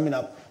that is coming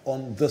up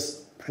on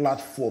this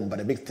platform.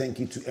 But a big thank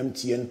you to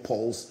MTN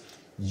Pulse,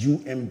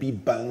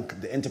 UMB Bank,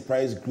 the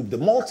Enterprise Group, the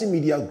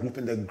Multimedia Group,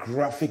 and the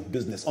Graphic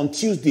Business. On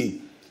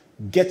Tuesday,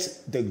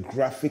 get the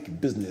graphic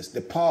business,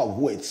 the power of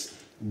words.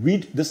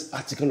 Read this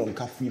article on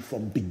Kafui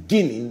from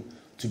beginning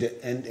to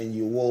the end and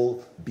you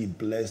will be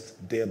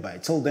blessed thereby.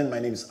 Till then, my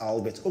name is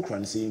Adjetey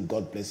Ocran saying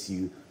God bless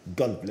you,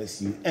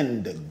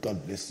 and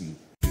God bless you.